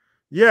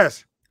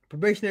Yes.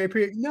 probationary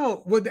period.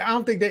 No, well, I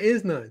don't think there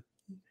is none.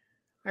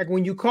 Like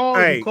when you call,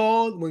 you Hey,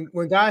 call.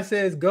 When God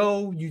says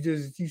go,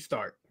 you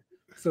start.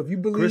 So if you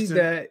believe Kristen.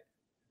 that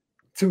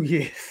 2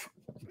 years,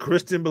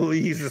 Kristen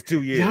believes it's 2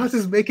 y'all years.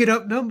 just making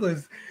up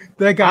numbers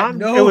that got I'm. It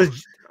no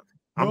was.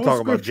 I'm no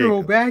talking about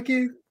scriptural Jacob.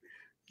 backing.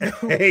 No,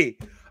 Hey,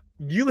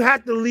 you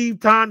have to leave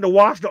time to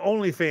wash the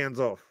OnlyFans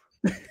off.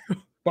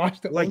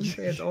 watch the Like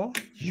OnlyFans off.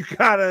 you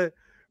gotta.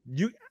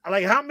 You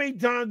like how many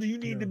times do you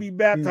need to No, be you.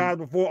 baptized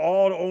before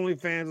all the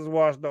OnlyFans is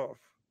washed off?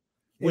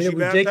 Was And she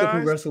it was Jacob who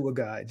baptized? wrestled with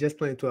God. Just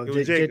playing It 12.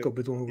 was Jacob. Jacob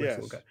is the one who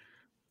wrestled with Yes. God.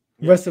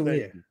 Yes. Wrestle,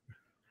 Thank yeah.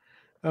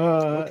 you.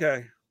 Uh,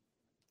 Okay.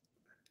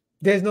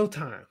 there's no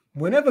time.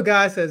 Whenever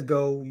God says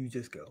go, you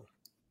just go.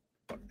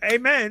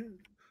 Amen.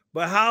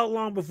 But how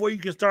long before you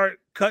can start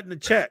cutting the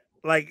check?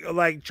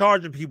 Like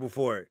charging people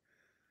for it?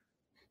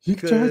 You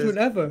can charge Because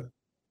whatever.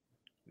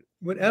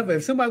 Whatever.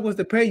 If somebody wants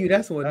to pay you,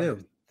 that's on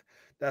them.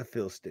 that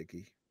feels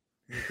sticky.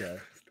 Okay.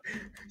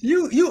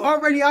 You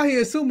already out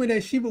here assuming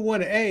that she would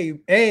want to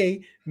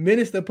a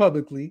minister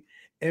publicly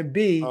and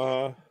b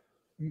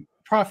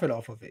profit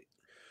off of it.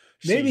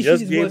 She Maybe she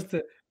just just wants gave.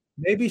 to.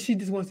 Maybe she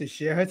just wants to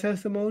share her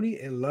testimony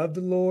and love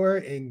the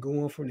Lord and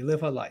go on from to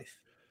live her life.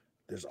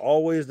 There's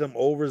always them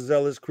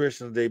overzealous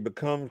Christians. They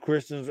become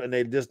Christians and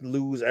they just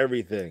lose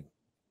everything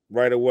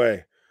right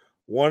away.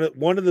 One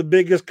of the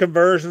biggest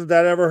conversions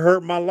that ever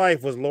hurt my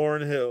life was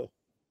Lauryn Hill.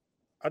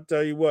 I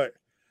tell you what,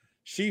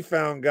 she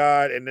found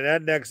God, and then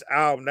that next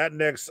album, that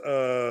next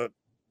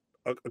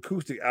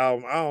acoustic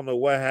album, I don't know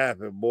what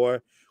happened, boy.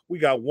 We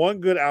got one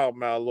good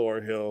album out of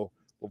Lauryn Hill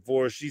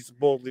before she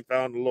supposedly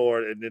found the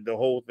Lord, and then the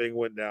whole thing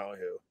went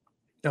downhill.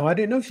 No, I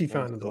didn't know she I'm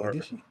found the still Lord. hurt.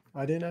 Did she?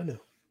 I did not know.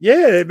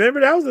 Yeah,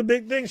 remember that was a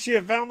big thing. She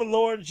had found the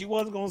Lord, and she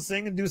wasn't going to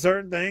sing and do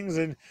certain things.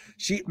 And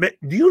she,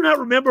 do you not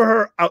remember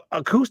her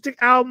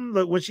acoustic album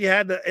when she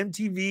had the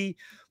MTV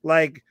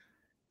like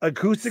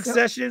acoustic So,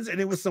 sessions, and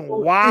it was some so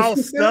wild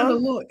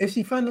stuff? if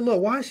she found the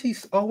Lord, why is she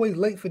always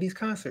late for these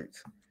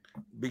concerts?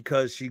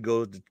 Because she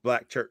goes to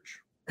black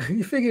church.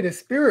 You figure the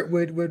spirit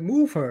would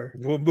move her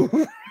We'll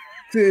move.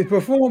 to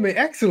perform in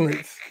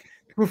excellence.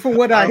 But from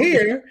what I I don't.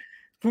 hear,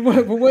 from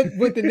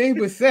what the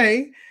neighbors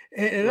say,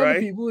 and other Right?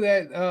 people,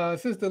 that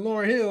Sister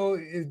Lauryn Hill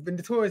has been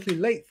notoriously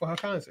late for her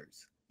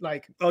concerts.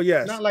 Like Oh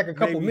yes, not like a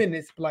couple maybe.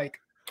 minutes, but like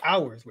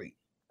hours wait.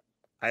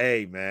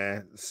 Hey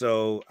man,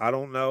 so I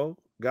don't know.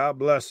 God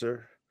bless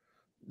her.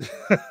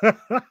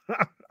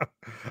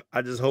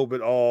 I just hope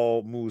it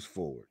all moves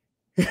forward.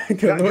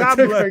 The Lord God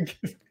took bless. her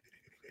gift.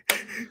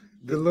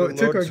 The The Lord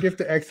took Lord. her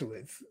gift of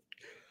excellence.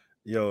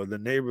 Yo, the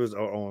neighbors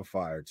are on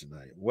fire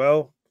tonight.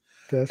 Well,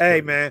 That's hey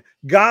funny. man,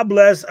 God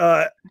bless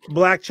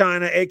Black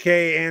China,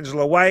 aka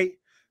Angela White,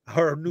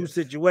 her new Yes.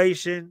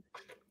 situation.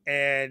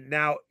 And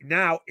now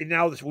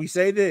we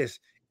say this: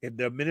 if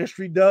the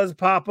ministry does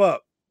pop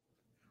up,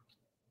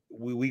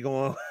 we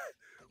gonna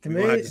we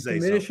gonna have to The say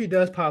ministry something.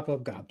 does pop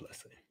up. God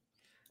bless her.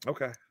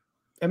 Okay.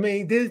 I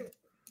mean,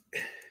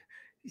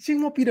 she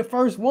won't be the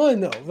first one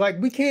though. Like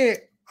we can't.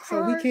 So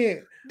All we right. can't.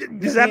 We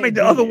Does that make can't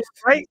the do other one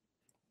this. right?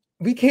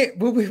 We can't.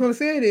 What I'm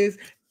saying is,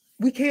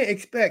 we can't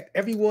expect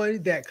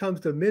everyone that comes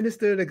to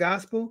minister the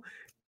gospel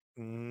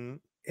Mm-hmm.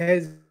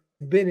 has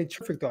been in church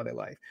perfect all their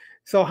life.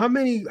 So how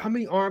many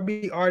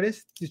R&B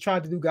artists just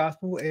tried to do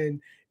gospel and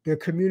the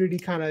community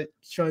kind of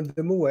shunned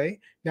them away.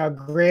 Now,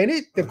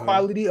 granted, the Uh-huh.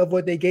 quality of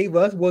what they gave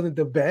us wasn't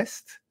the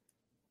best,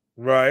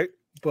 Right.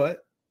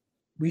 but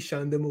we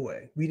shunned them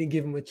away. We didn't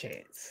give them a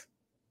chance.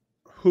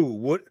 Who?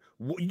 What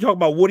you talking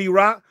about? Woody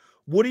Rock?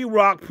 Woody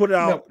Rock put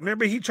out. No,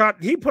 Remember, he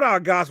put out a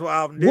gospel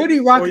album, didn't Woody he?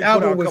 Or Rock's he put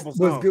out album a couple was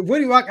songs. good.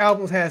 Woody Rock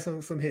albums had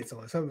some hits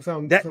on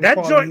some That joint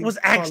quality was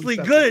actually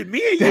stuff. To it. good.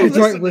 Me and you That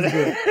joint listened to was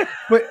good, that.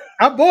 but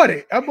I bought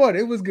it.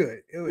 It was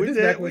good. We This is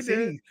did. back We with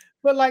did. CDs.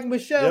 But like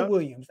Michelle Yep.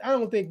 Williams, I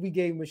don't think we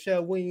gave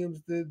Michelle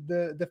Williams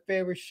the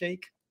fairest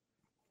shake.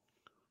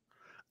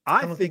 I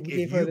I don't think think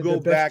we if gave her you the go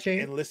best back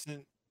chance. and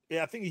listen,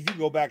 yeah, I think if you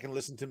go back and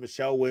listen to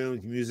Michelle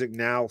Williams' music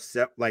now,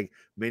 set like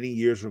many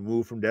years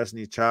removed from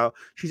Destiny's Child,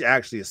 she's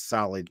actually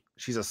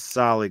she's a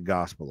solid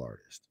gospel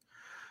artist.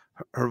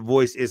 Her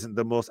voice isn't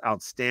the most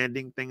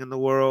outstanding thing in the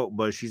world,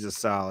 but she's a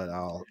solid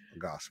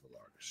gospel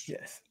artist.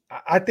 Yes,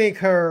 I think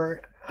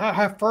her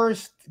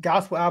first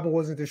gospel album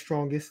wasn't the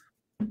strongest,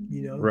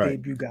 Right.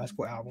 debut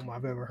gospel album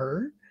I've ever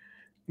heard.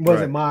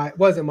 Right.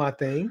 Wasn't my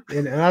thing,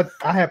 and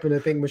I happen to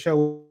think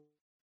Michelle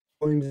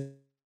Williams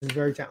is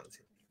very talented.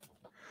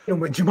 When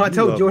You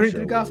Jamontel love Jordan did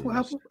Michelle a gospel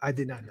Williams. album, I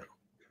did not know.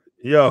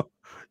 Yo,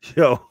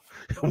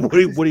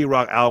 Woody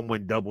Rock album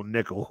went double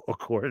nickel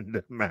according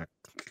to Mac.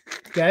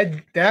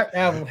 That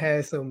album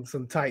had some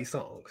tight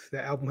songs.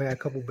 That album had a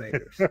couple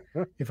bangers,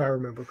 if I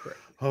remember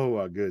correctly. Oh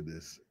my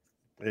goodness.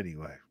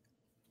 Anyway,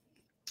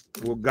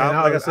 well, And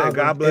God, like I said,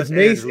 God bless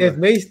Angela.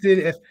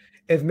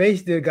 If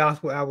Mace did a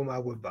gospel album, I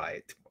would buy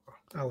it tomorrow.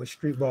 I would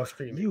stream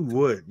it. You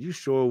would. You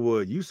sure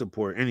would. You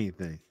support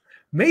anything.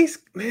 Mace.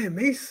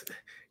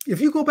 If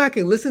you go back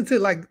and listen to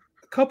like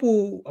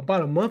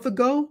about a month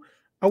ago,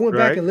 I went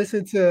back and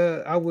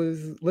I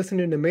was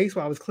listening to Mace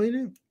while I was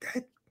cleaning.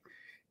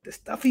 The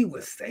stuff he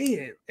was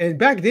saying, and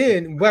back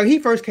then when he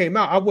first came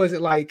out, I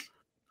wasn't like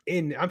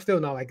I'm still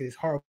not like this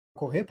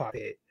hardcore hip hop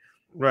head.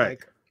 Right.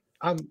 Like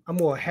I'm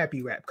more a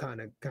happy rap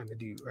kind of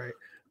dude, right?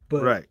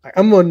 But right.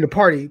 I'm on the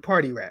party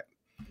rap.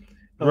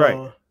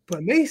 Right.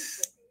 But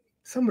Mace,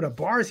 some of the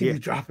bars he was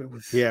dropping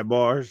was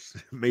bars.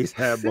 Mace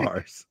had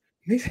bars.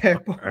 Mace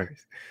had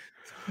bars.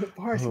 Some of the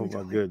bars oh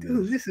my goodness.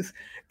 Dude, this is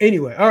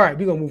anyway. All right,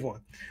 we're gonna move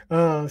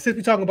on. Since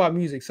we're talking about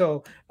music,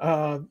 so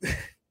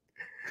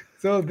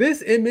so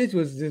this image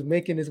was just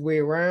making its way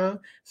around.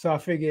 So I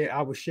figured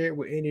I would share it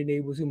with any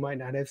neighbors who might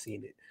not have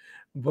seen it.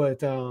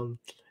 But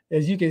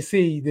as you can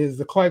see, there's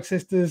the Clark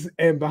sisters,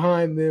 and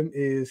behind them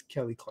is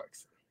Kelly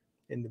Clarkson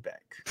in the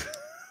back.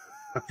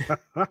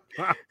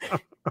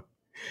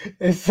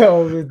 And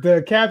so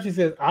the caption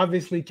says,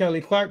 obviously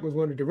Kelly Clark was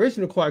one of the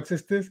original Clark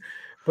sisters,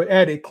 but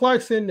added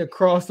Clarkson the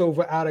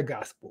crossover out of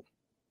gospel.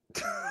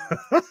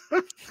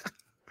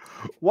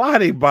 Why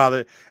they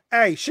bother?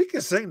 Hey, she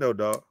can sing though,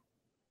 dog.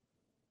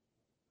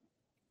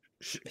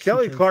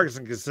 Kelly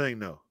Clarkson can sing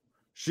though.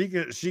 She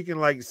can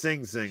like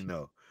sing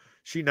though.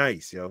 She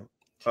nice, yo.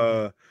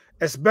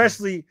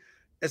 Especially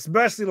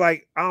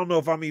like I don't know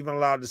if I'm even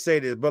allowed to say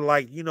this, but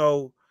like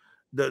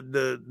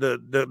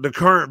the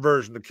current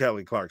version of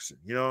Kelly Clarkson.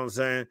 You know what I'm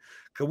saying?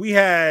 Because we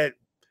had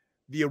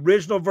the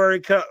original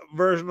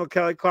version of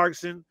Kelly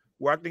Clarkson,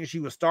 where I think she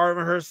was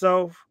starving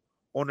herself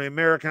on the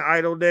American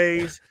Idol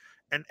days.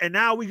 And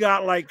now we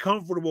got like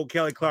comfortable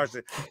Kelly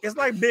Clarkson. It's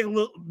like Big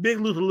Luther,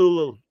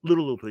 Little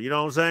Luther. You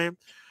know what I'm saying?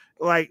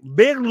 Like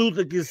Big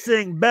Luther can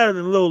sing better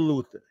than Little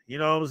Luther. You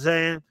know what I'm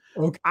saying?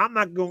 Okay. I'm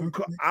not going.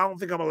 I don't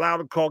think I'm allowed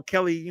to call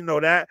Kelly.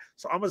 That.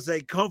 So I'm gonna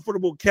say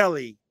comfortable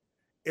Kelly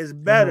is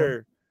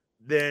better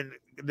than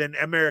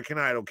American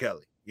Idol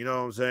Kelly. You know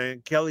what I'm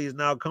saying? Kelly is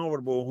now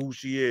comfortable who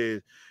she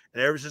is,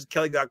 and ever since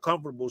Kelly got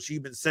comfortable, she's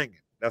been singing.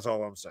 That's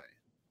all I'm saying.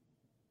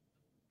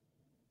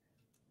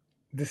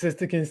 The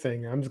sister can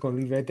sing. I'm just gonna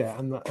leave it at that.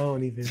 I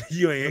don't even.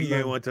 you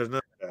ain't want to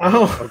touch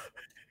nothing.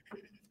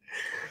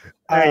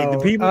 Hey, the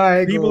people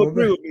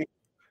agree with me.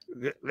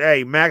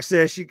 Hey, Max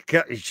says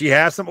she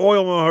has some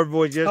oil on her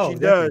voice. Yes, she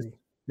does.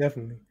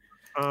 Definitely.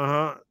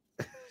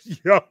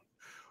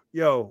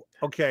 Yo.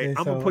 Okay, and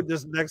I'm gonna put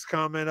this next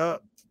comment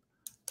up.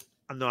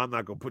 No, I'm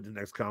not gonna put the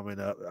next comment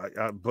up.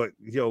 But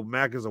yo,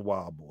 Mac is a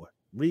wild boy.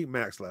 Read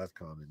Mac's last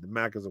comment. The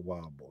Mac is a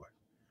wild boy.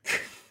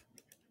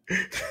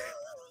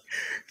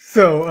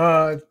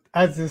 So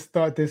I just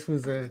thought this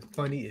was a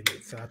funny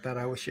image, so I thought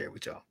I would share it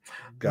with y'all.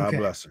 God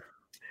bless her.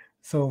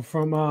 So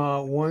from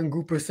one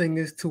group of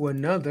singers to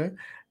another,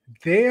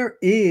 there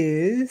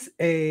is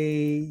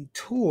a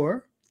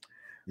tour.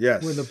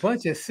 Yes. With a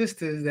bunch of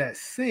sisters that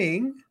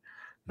sing.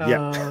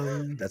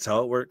 Yeah, that's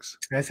how it works.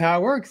 That's how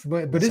it works.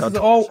 But this is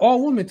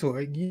all women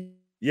tour.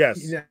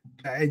 Yes.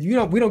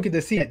 We don't get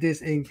to see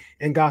this in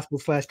gospel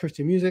 /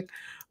 Christian music.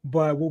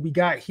 But what we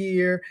got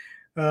here,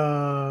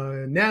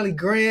 Natalie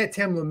Grant,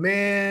 Tamla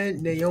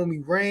Mann, Naomi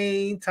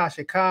Rain,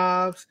 Tasha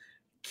Cobbs,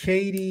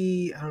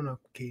 Katie, I don't know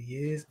who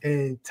Katie is,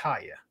 and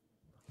Taya.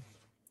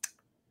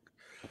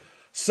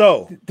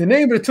 So the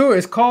name of the tour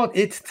is called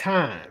It's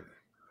Time.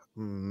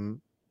 Mm-hmm.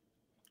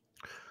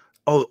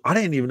 Oh, I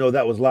didn't even know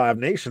that was Live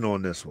Nation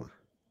on this one.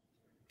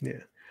 Yeah.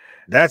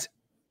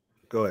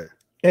 Go ahead.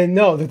 And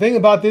no, the thing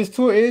about this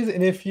tour is,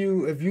 and if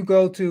you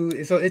go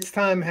to, so It's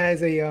Time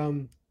has a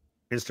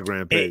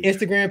Instagram page.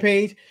 If you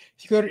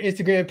go to the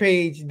Instagram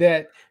page,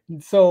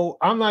 so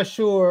I'm not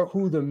sure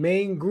who the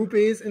main group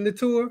is in the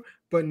tour,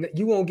 but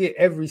you won't get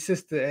every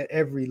sister at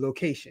every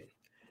location.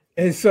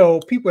 And so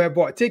people have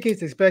bought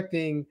tickets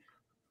expecting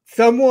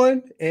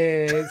someone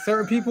and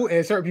certain people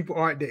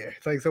aren't there.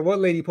 It's like so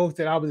one lady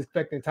posted I was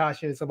expecting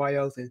Tasha and somebody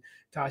else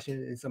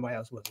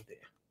wasn't there.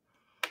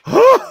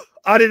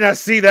 I did not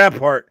see that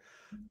part.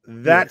 Yeah. Let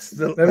me That's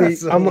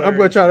I'm gonna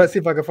hilarious. try to see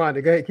if I can find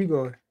it. Go ahead, keep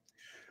going.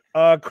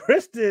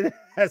 Kristen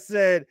has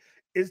said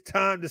it's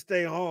time to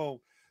stay home.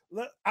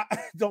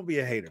 Don't be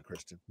a hater,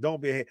 Kristen.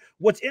 Don't be a hater.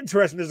 What's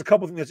interesting? There's a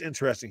couple things that's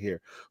interesting here.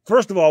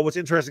 First of all, what's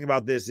interesting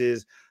about this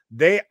is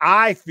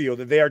I feel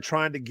that they are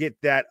trying to get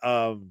that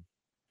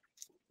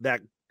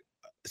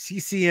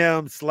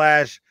CCM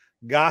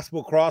 /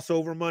 gospel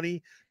crossover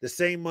money, the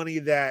same money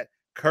that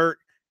Kurt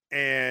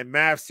and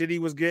Mav City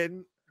was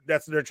getting.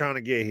 That's what they're trying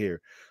to get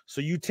here.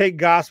 So you take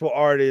gospel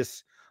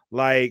artists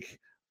like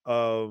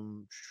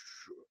Tamala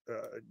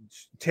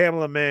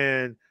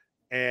Man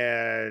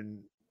and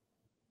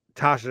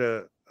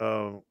Tasha.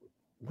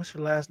 What's her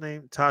last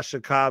name?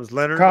 Tasha Cobbs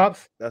Leonard.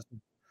 Cops. That's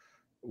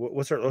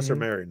what's her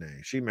married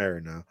name? She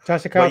married now.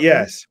 Tasha But Cobbs.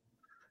 yes,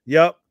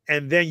 yep.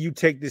 And then you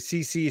take the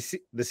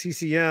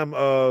CCM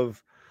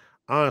of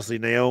honestly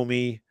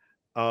Naomi,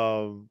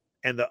 and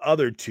the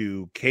other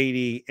two,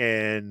 Katie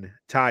and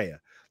Taya.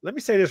 Let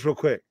me say this real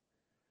quick.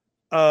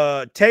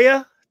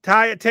 Taya,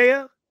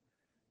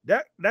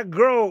 that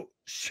girl,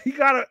 she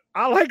got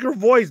I like her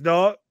voice,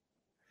 dog.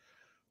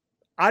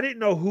 I didn't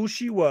know who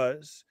she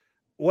was.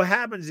 What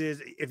happens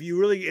is, if you're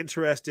really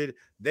interested,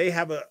 they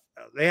have a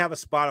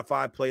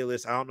Spotify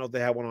playlist. I don't know if they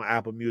have one on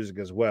Apple Music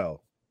as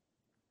well.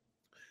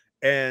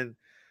 And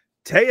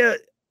Taya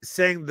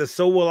sang the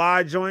 "So Will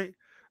I" joint.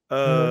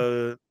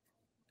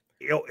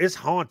 It's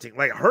haunting.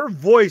 Like, her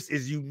voice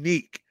is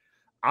unique.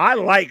 I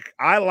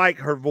like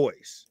her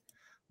voice.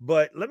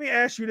 But let me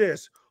ask you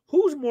this: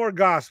 who's more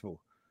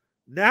gospel,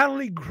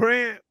 Natalie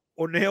Grant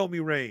or Naomi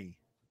Rain?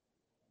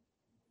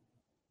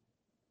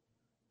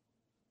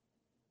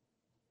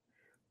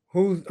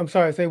 I'm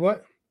sorry, say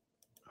what?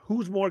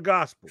 Who's more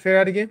gospel? Say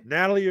that again.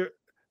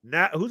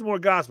 Who's more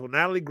gospel,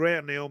 Natalie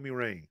Grant or Naomi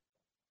Rain?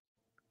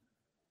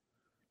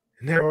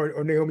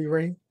 Or Naomi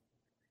Rain.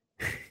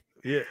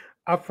 Yeah.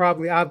 I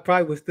probably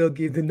would still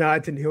give the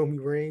nod to Naomi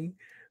Rain,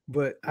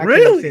 but I can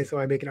Really? understand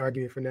somebody make an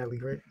argument for Natalie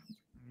Grant.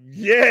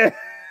 Yeah.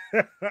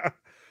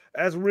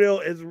 That's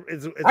real. It's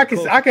I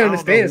close. can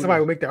understand if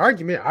somebody would make the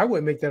argument. I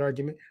wouldn't make that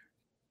argument.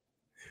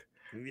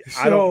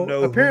 I don't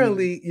know.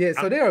 Apparently,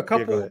 so there are a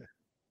couple.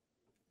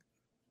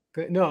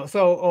 Yeah, no,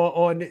 so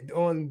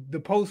on the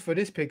post for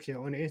this picture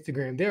on the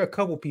Instagram, there are a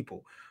couple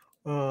people.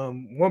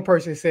 One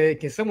person said,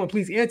 "Can someone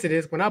please answer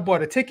this? When I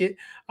bought a ticket,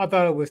 I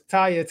thought it was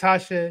Taya,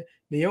 Tasha,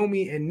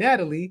 Naomi, and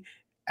Natalie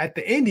at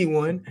the indie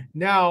one.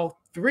 Now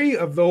 3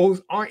 of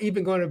those aren't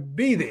even going to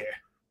be there.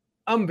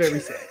 I'm very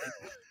sad."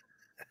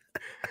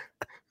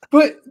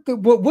 But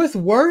what's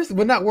worse?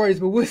 Well, not worse,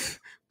 but what's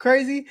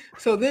crazy?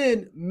 So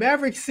then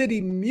Maverick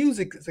City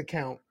Music's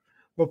account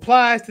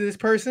replies to this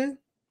person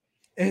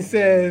and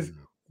says,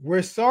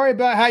 "We're sorry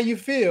about how you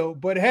feel,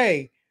 but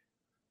hey,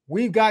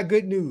 we've got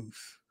good news."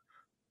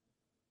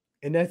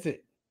 And that's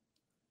it.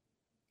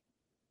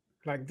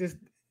 Like, this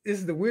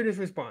is the weirdest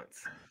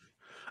response.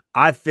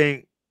 I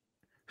think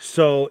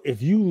so.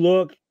 If you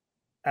look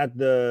at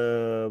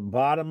the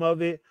bottom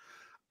of it,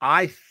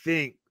 I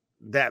think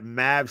that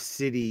Mav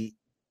City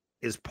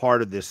is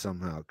part of this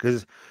somehow.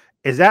 Because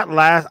is that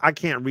last? I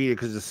can't read it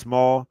because it's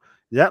small.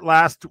 Is that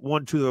last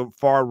one to the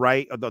far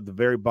right of the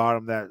very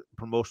bottom, that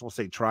promotional,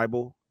 say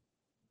tribal?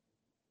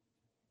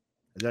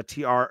 Is that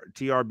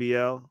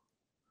TRBL?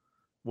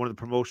 One of the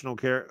promotional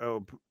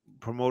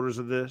promoters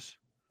of this?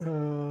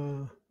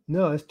 No,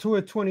 it's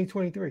Tour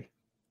 2023.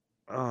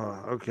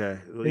 Oh, okay.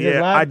 It says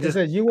Yeah, live. It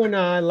says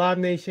UNI Live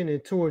Nation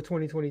and Tour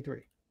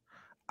 2023.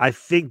 I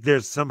think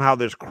there's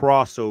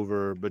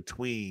crossover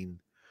between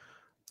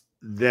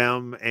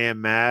them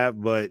and Mav,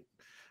 but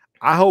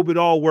I hope it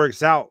all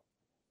works out.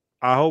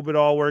 Now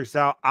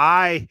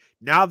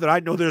that I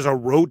know there's a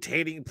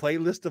rotating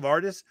playlist of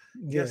artists,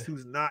 guess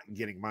who's not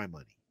getting my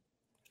money?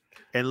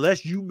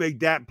 Unless you make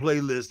that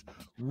playlist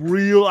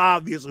real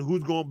obvious of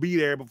who's going to be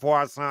there before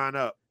I sign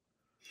up.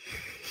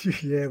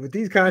 Yeah, with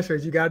these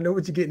concerts, you got to know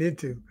what you're getting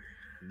into.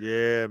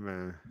 Yeah,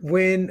 man.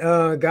 When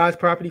God's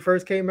Property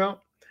first came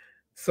out,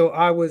 so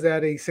I was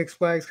at a Six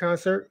Flags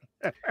concert,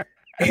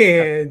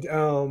 and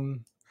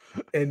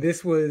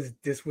this was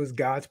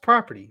God's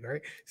Property,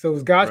 right? So it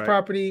was God's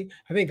Property.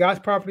 I think God's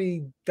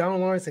Property,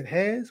 Donald Lawrence and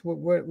Has.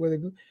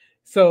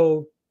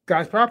 So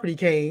God's Property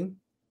came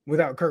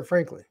without Kirk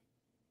Franklin.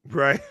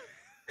 Right.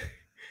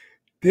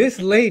 This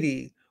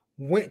lady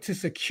went to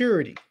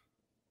security.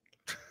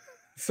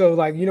 So,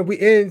 like, have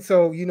at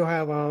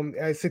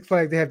Six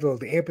Flags they have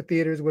the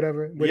amphitheaters,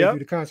 whatever, where they do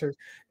the concerts.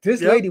 This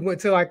lady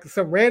went to like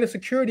some random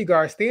security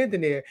guard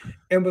standing there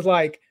and was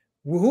like,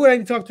 "Well, who I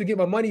need to talk to get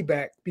my money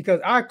back? Because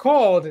I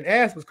called and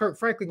asked, was Kirk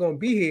Franklin going to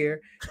be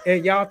here?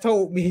 And y'all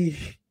told me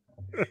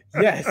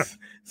yes.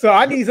 So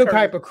I need some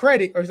type of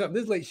credit or something."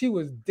 This lady, she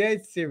was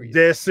dead serious.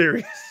 Dead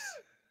serious.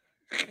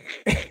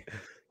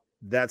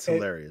 That's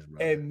hilarious, bro.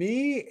 And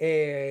me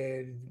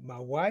and my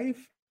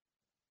wife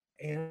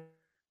and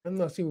I'm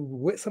not sure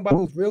with somebody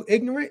who's real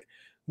ignorant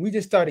We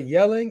just started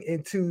yelling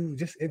into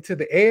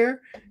the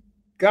air.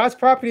 God's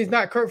property is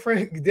not Kurt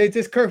Frank.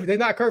 They're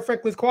not Kurt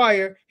Franklin's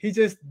choir. He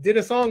just did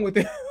a song with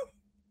them.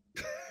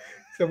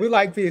 So we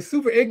like being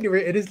super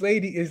ignorant, and this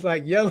lady is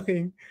like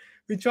yelling.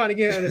 We're trying to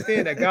get her to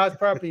understand that God's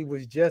property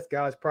was just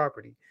God's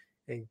property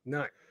and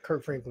not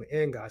Kurt Franklin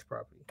and God's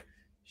property.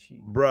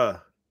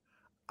 Bruh,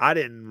 I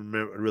didn't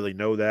really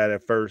know that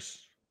at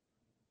first.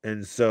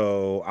 And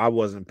so I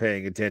wasn't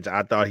paying attention.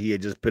 I thought he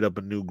had just put up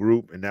a new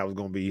group and that was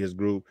going to be his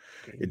group.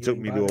 It took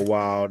me to a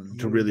while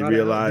to really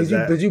realize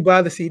that. Did you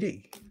buy the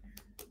CD?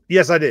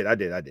 Yes, I did. I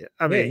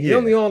mean, he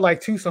only owned like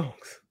 2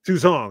 songs. 2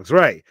 songs,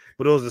 right.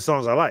 But those are the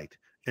songs I liked.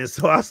 And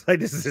so I was like,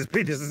 this is his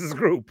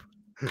group.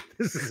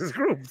 This is his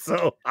group.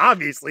 So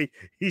obviously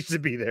he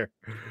should be there.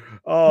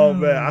 Oh,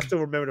 man. I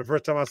still remember the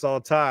first time I saw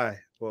Ty.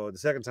 Well, the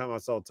second time I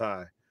saw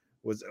Ty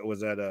was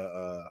at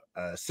a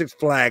Six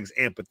Flags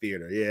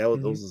amphitheater. Yeah,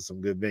 those are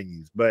some good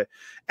venues. But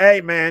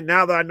hey, man,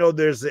 now that I know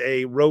there's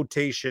a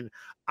rotation,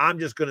 I'm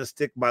just gonna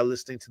stick by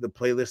listening to the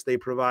playlist they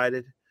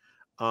provided,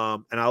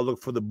 and I'll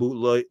look for the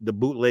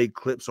bootleg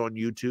clips on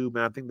YouTube.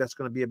 And I think that's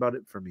gonna be about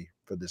it for me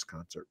for this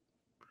concert.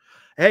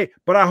 Hey,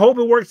 but I hope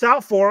it works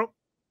out for them.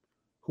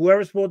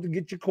 Whoever's supposed to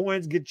get your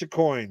coins, get your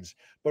coins.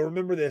 But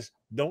remember this: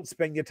 don't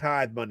spend your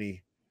tithe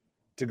money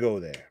to go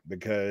there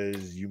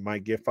because you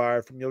might get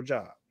fired from your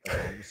job.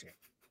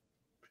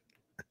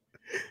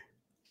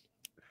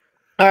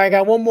 All right, I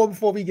got one more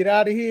before we get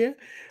out of here.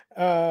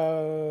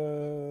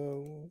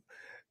 So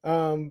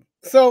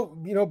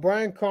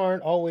Brian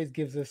Karn always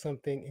gives us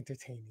something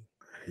entertaining.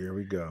 Here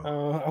we go.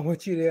 I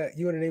want you and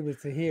the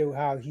neighbors to hear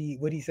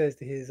what he says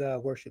to his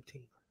worship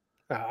team.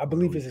 I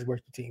believe it's his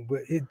worship team,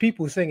 but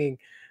people singing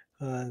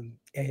at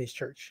his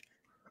church.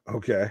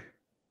 Okay.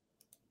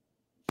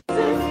 For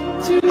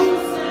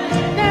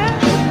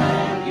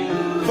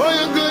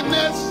your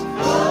goodness.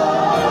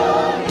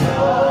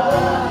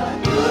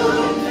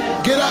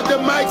 Get out the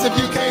mics if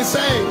you can't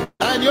sing.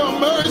 And your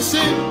mercy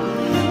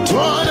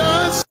toward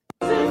us.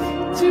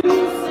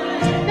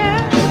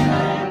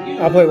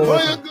 I'll play one more.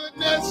 For your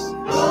goodness.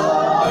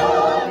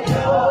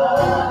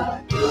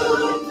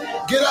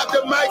 Get out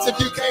the mics if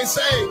you can't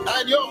sing.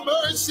 And your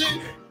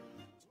mercy.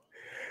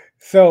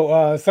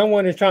 So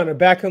someone is trying to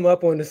back him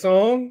up on the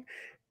song,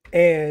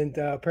 and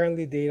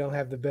apparently they don't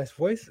have the best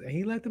voice, and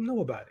he let them know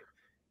about it.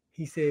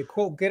 He said,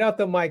 quote, "Get out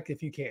the mic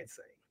if you can't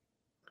sing."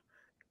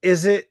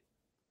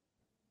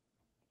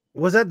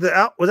 Was that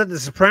the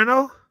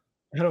soprano?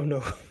 I don't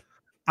know.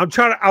 I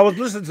was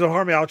listening to the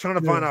harmony. I was trying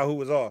to find out who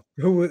was off.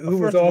 Who was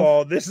First off? of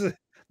all, this is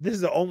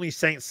the Only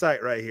Saints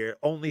site right here.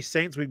 Only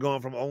Saints. We've gone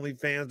from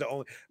OnlyFans to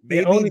only.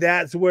 Maybe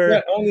that's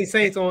where Only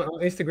Saints on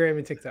Instagram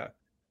and TikTok.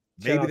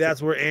 Maybe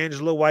that's where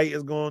Angela White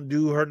is going to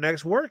do her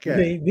next work at.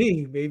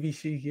 Maybe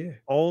she, yeah.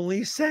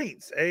 Only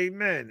Saints.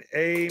 Amen.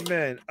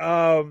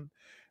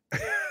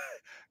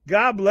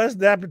 God bless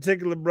that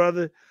particular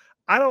brother.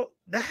 That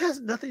has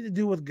nothing to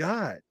do with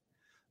God.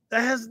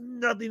 That has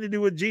nothing to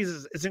do with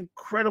Jesus. It's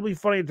incredibly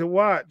funny to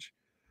watch,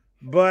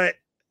 but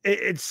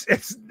it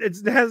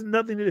has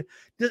nothing to do.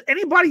 Does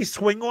anybody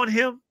swing on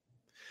him?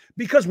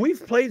 Because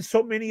we've played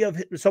so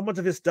much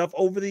of his stuff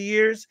over the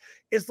years.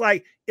 It's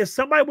like if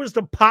somebody was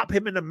to pop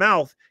him in the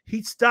mouth,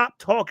 he'd stop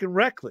talking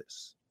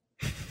reckless.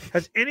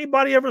 Has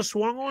anybody ever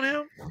swung on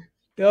him?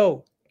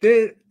 No.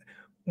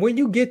 When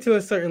you get to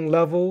a certain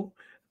level,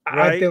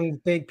 right? I don't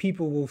think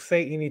people will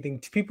say anything.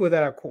 People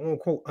that are quote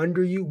unquote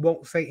under you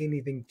won't say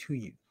anything to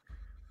you.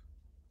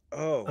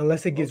 Oh,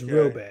 unless it gets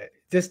real bad.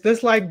 Just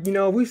like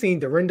we've seen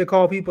Dorinda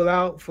call people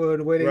out for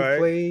the way they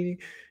played.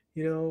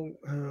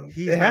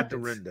 He's not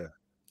Dorinda.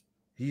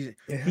 He's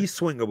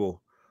swingable.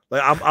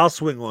 Like I'll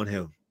swing on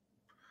him.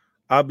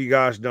 I'll be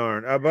gosh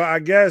darn. But I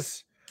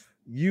guess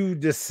you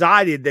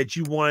decided that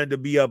you wanted to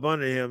be up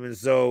under him, and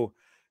so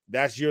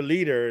that's your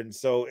leader. And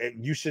so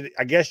you should.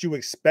 I guess you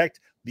expect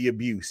the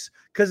abuse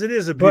because it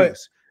is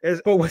abuse.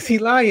 But was he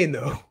lying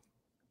though?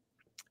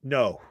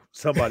 No,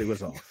 somebody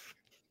was off.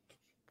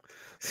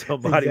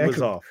 Somebody was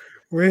off.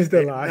 Where's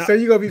the lie? So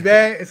you gonna be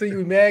mad? So you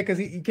be mad because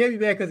he can't be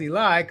mad because he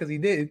lied because he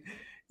didn't.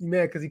 You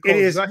mad because he called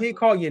you out? He didn't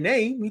call your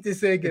name. He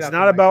just said get out.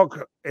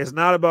 It's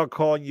not about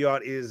calling you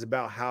out. It is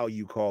about how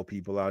you call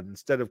people out.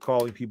 Instead of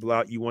calling people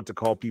out, you want to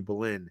call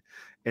people in,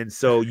 and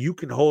so you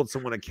can hold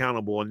someone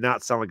accountable and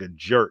not sound like a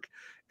jerk.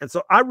 And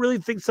so I really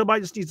think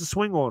somebody just needs to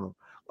swing on him,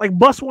 like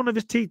bust one of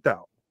his teeth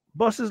out,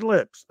 bust his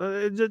lips.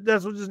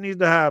 That's what just needs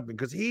to happen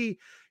because he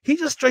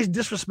just straight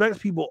disrespects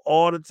people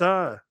all the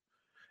time,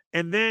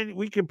 and then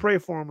we can pray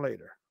for him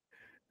later.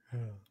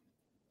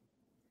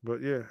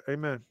 But yeah,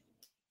 amen.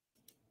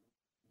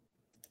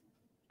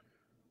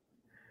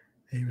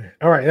 Amen.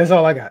 All right, that's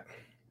all I got.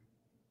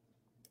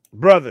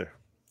 Brother.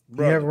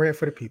 You have a rant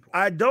for the people.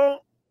 I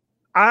don't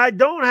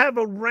have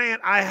a rant.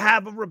 I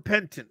have a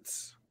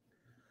repentance.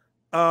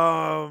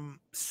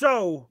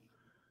 So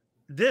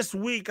this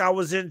week I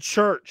was in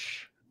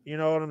church. You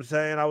know what I'm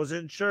saying? I was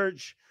in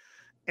church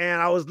and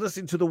I was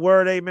listening to the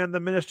word. Amen. The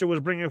minister was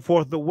bringing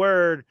forth the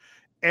word,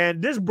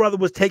 and this brother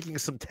was taking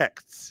some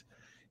texts.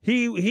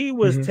 He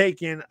was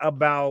taking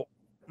about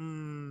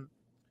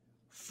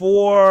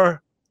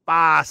 4,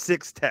 5,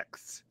 6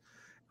 texts.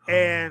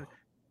 And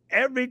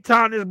every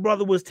time this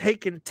brother was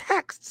taking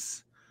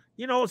texts,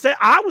 say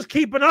I was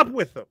keeping up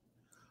with him,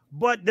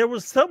 but there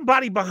was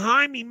somebody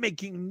behind me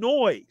making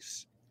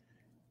noise,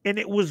 and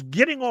it was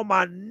getting on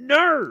my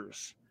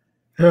nerves.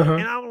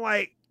 And I'm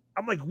like,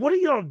 what are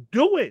y'all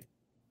doing?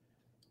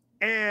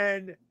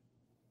 And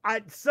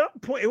at some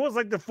point, it was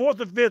like the 4th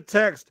or 5th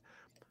text,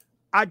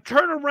 I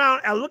turn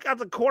around and look out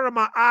the corner of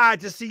my eye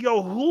to see,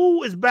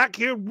 who is back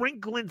here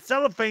wrinkling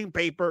cellophane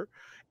paper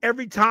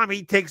every time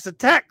he takes a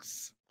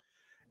text.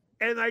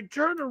 And I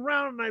turned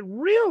around and I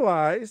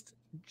realized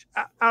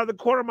out of the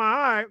corner of my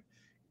eye,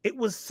 it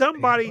was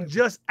somebody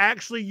just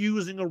actually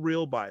using a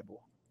real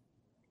Bible.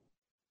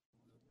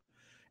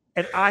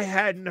 And I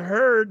hadn't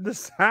heard the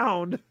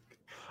sound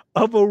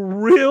of a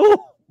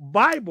real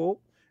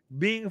Bible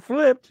being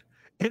flipped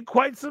in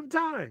quite some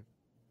time.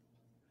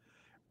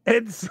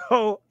 And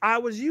so I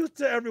was used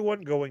to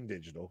everyone going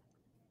digital.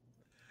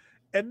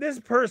 And this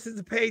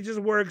person's pages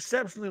were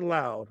exceptionally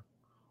loud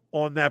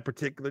on that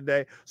particular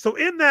day. So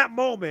in that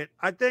moment,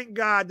 I thank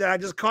God that I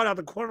just caught out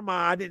the corner of my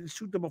eye. I didn't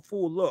shoot them a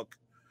full look.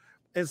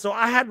 And so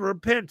I had to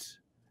repent.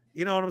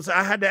 You know what I'm saying?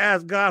 I had to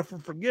ask God for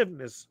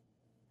forgiveness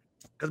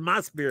because my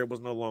spirit was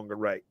no longer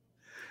right.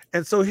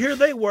 And so here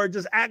they were,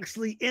 just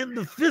actually in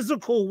the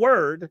physical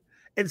word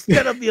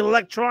instead of the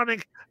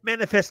electronic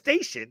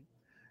manifestation.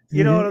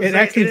 You know what I'm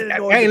saying?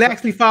 And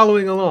actually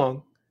following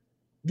along.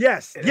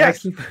 Yes.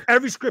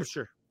 Every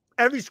scripture,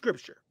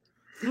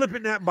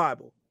 flipping that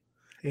Bible.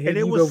 And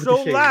it was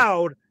so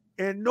loud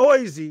and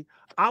noisy,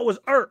 I was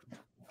irked.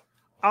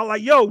 I was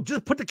like,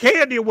 just put the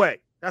candy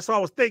away. That's what I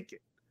was thinking.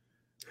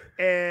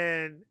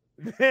 And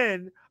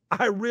then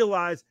I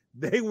realized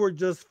they were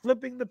just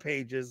flipping the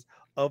pages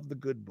of the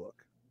good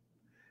book.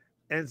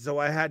 And so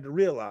I had to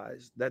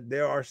realize that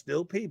there are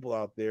still people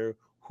out there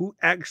who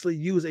actually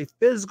use a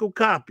physical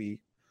copy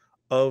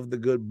of the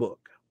good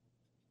book.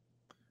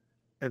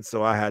 And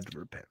so I had to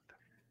repent.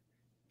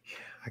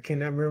 I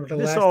cannot remember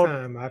the last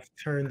time I've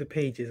turned the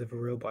pages of a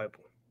real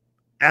Bible.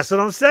 That's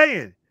what I'm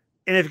saying.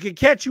 And if it could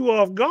catch you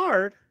off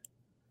guard,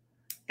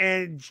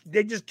 and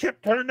they just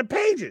kept turning the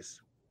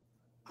pages.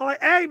 I'm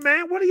like, hey,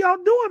 man, what are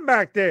y'all doing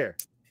back there?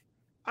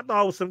 I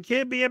thought it was some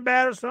kid being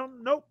bad or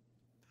something. Nope.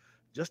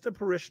 Just a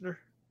parishioner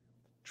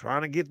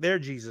trying to get their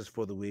Jesus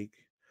for the week.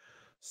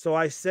 So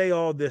I say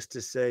all this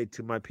to say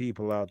to my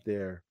people out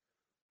there,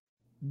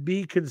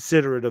 be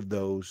considerate of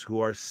those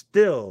who are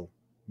still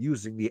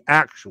using the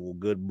actual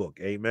good book.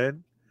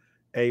 Amen.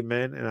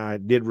 Amen. And I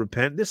did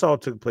repent. This all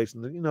took place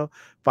in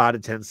 5 to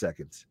 10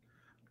 seconds.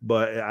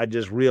 But I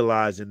just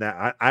realized in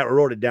that I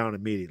wrote it down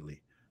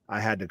immediately. I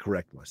had to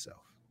correct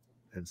myself.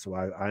 And so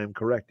I am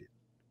corrected.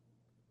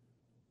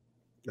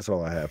 That's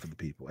all I have for the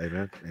people.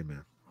 Amen.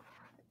 Amen.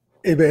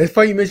 Amen. It's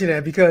funny you mention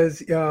that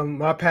because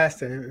my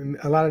pastor,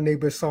 a lot of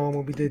neighbors saw him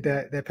when we did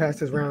that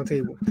pastor's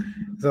roundtable.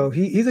 So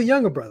he's a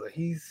younger brother.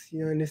 He's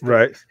in this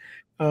right.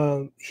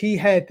 He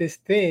had this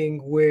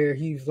thing where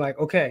he's like,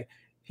 okay,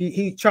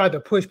 he tried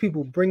to push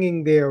people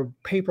bringing their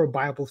paper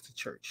Bibles to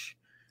church.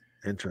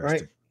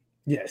 Interesting. Right?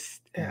 Yes.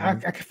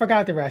 Mm-hmm. I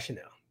forgot the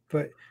rationale,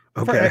 but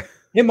okay.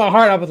 In my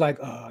heart, I was like,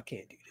 oh, I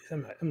can't do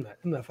this. I'm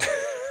not fine.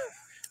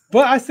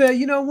 But I said,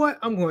 you know what?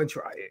 I'm going to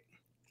try it.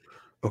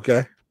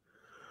 Okay.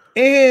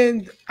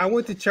 And I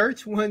went to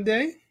church one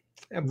day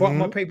and bought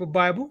my paper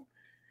Bible.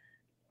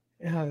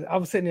 And I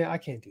was sitting there, I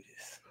can't do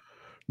this.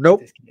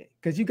 Nope.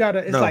 Because you gotta,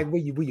 it's like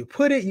where you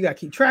put it, you gotta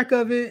keep track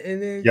of it,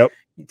 and then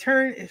you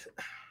turn it.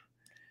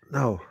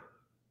 No.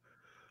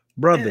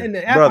 Brother. And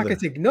the app I can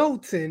take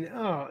notes and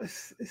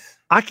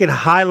I can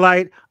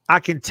highlight, I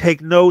can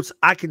take notes,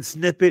 I can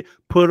snip it,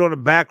 put it on the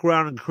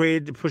background and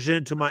create it, push it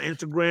into my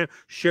Instagram,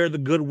 share the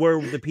good word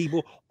with the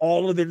people,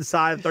 all of it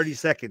inside 30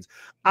 seconds.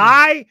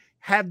 I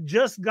have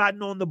just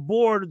gotten on the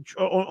board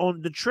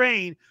on the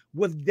train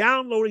with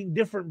downloading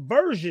different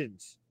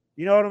versions.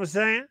 You know what I'm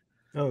saying?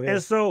 Oh, yeah.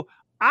 And so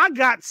I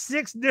got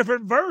 6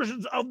 different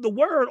versions of the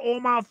word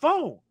on my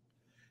phone.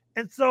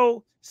 And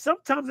so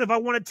sometimes if I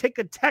want to take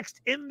a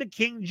text in the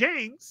King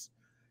James,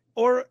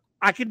 or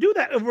I can do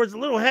that if it's a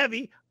little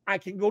heavy, I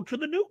can go to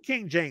the New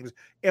King James.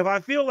 If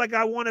I feel like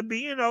I want to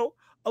be, a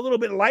little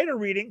bit lighter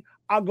reading,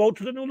 I'll go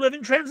to the New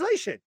Living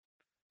Translation.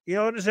 You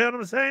know what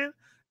I'm saying?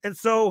 And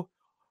so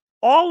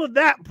all of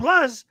that,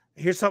 plus,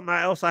 here's something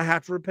else I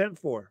have to repent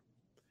for.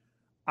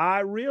 I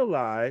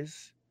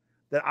realize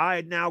that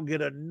I now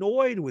get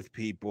annoyed with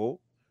people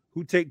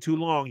who take too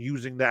long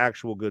using the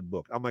actual good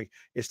book. I'm like,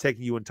 it's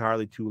taking you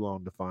entirely too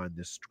long to find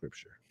this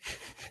scripture.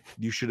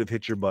 You should have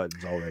hit your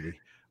buttons already.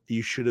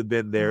 You should have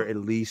been there at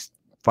least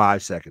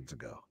 5 seconds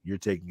ago. You're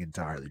taking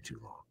entirely too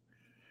long.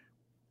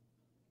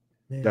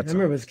 Man, I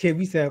remember as a kid,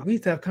 we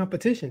used to have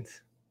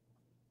competitions.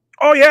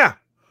 Oh, yeah.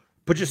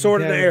 Put your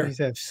sword in the air.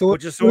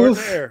 Put your sword in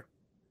the air.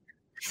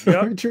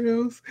 Sword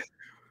drills.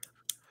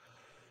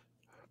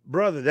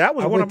 Brother, that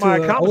was one of my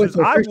accomplishments.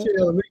 I went to Christian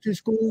elementary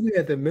school. We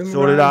had to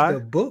memorize the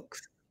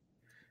books.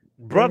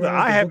 Brother,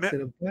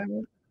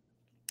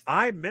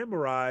 I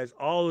memorized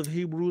all of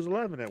Hebrews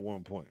 11 at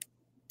one point.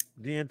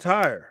 The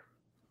entire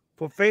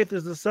For faith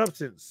is the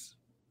substance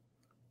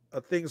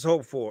of things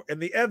hoped for,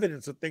 and the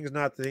evidence of things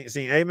not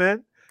seen.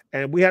 Amen.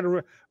 And we had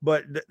to,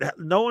 but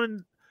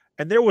knowing,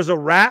 and there was a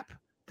rap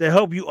to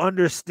help you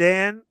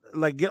understand,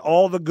 like get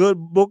all the good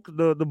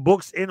the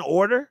books in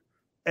order.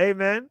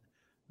 Amen.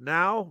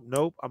 Now,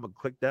 nope. I'm gonna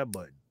click that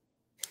button.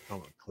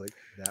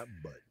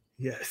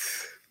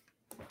 Yes.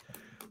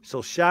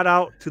 So shout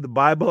out to the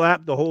Bible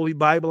app, the Holy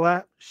Bible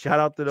app. Shout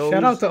out to those.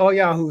 Shout out to all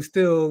y'all who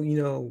still,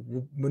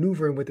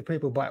 maneuvering with the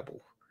paper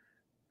Bible.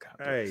 God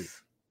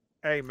bless.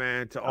 Hey,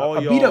 man, to all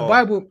a y'all. beat up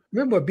Bible.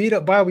 Remember, a beat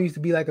up Bible used to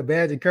be like a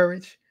badge of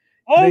courage.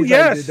 Oh,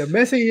 yes. Like the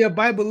messier your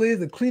Bible is,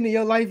 the cleaner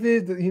your life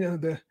is.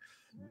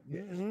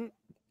 Mm-hmm.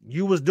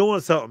 You was doing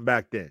something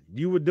back then.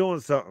 You were doing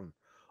something.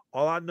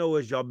 All I know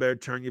is y'all better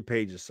turn your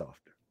pages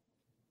softer.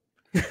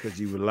 Because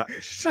you were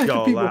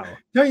y'all loud.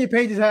 Turn your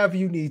pages however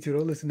you need to.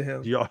 Don't listen to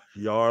him. Y'all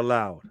are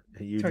loud.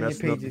 You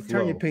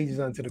turn your pages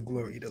onto the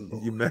glory of the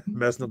Lord. You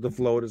messing up the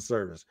flow of the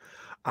service.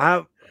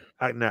 Now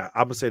I'm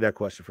gonna say that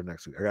question for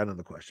next week. I got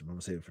another question. I'm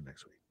gonna save it for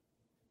next week.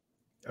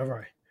 All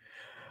right.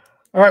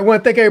 I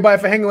want to thank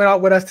everybody for hanging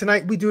out with us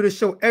tonight. We do this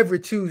show every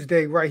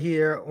Tuesday right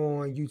here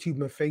on YouTube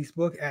and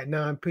Facebook at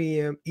 9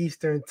 p.m.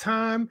 Eastern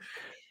Time.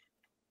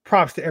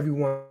 Props to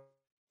everyone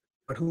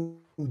who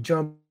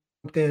jumped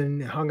in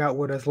and hung out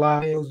with us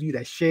live. Those of you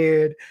that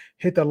shared,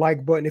 hit the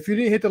like button. If you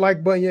didn't hit the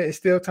like button yet, it's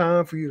still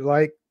time for you to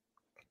like,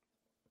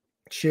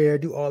 share,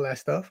 do all that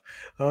stuff.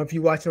 If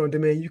you're watching on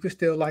demand, you can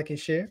still like and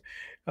share.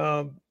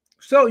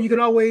 So you can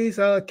always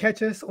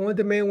catch us on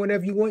demand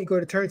whenever you want. You go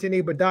to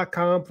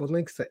turntoneighbor.com for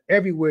links to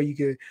everywhere you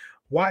can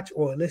watch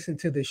or listen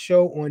to the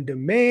show on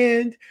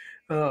demand.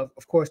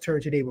 Of course,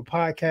 Turn to Neighbor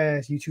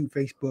podcast, YouTube,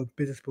 Facebook,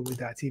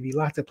 businessbully.tv,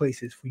 lots of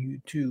places for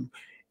you to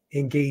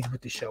engage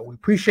with the show. We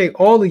appreciate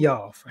all of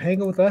y'all for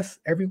hanging with us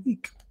every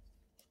week.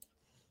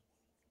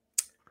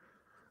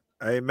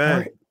 Amen.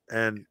 Right.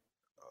 And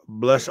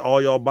bless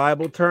all y'all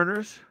Bible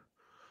turners.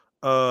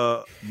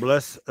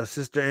 Bless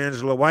Sister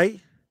Angela White.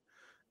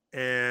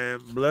 And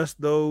bless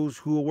those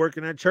who are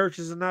working at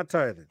churches and not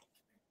tithing.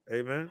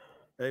 Amen.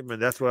 Amen.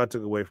 That's what I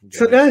took away from.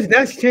 So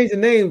that's changed the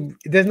name.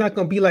 There's not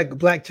going to be like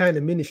Black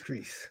China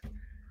Ministries.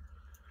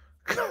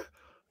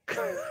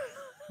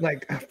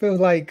 Like I feel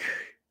like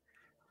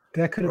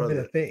that could have been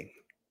a thing.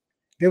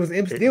 There was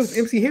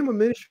MC Hammer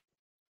Ministries.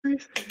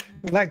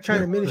 Black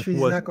China Ministries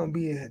is not going to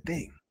be a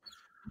thing.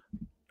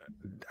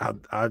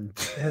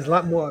 It has a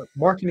lot more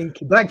marketing.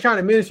 Black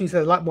China Ministries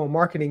has a lot more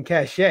marketing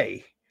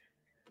cachet.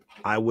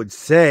 I would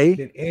say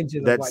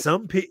that White.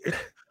 Some people,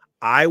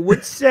 I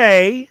would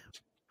say,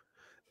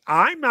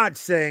 I'm not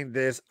saying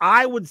this.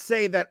 I would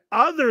say that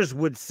others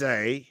would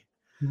say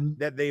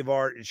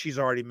that she's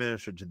already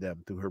ministered to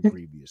them through her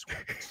previous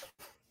ones.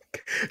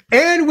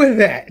 And with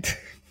that,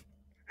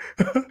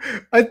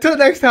 until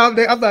next time,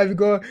 I'm not even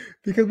going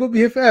because we'll be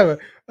here forever.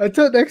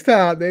 Until next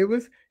time,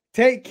 neighbors,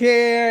 take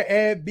care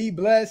and be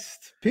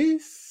blessed.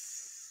 Peace.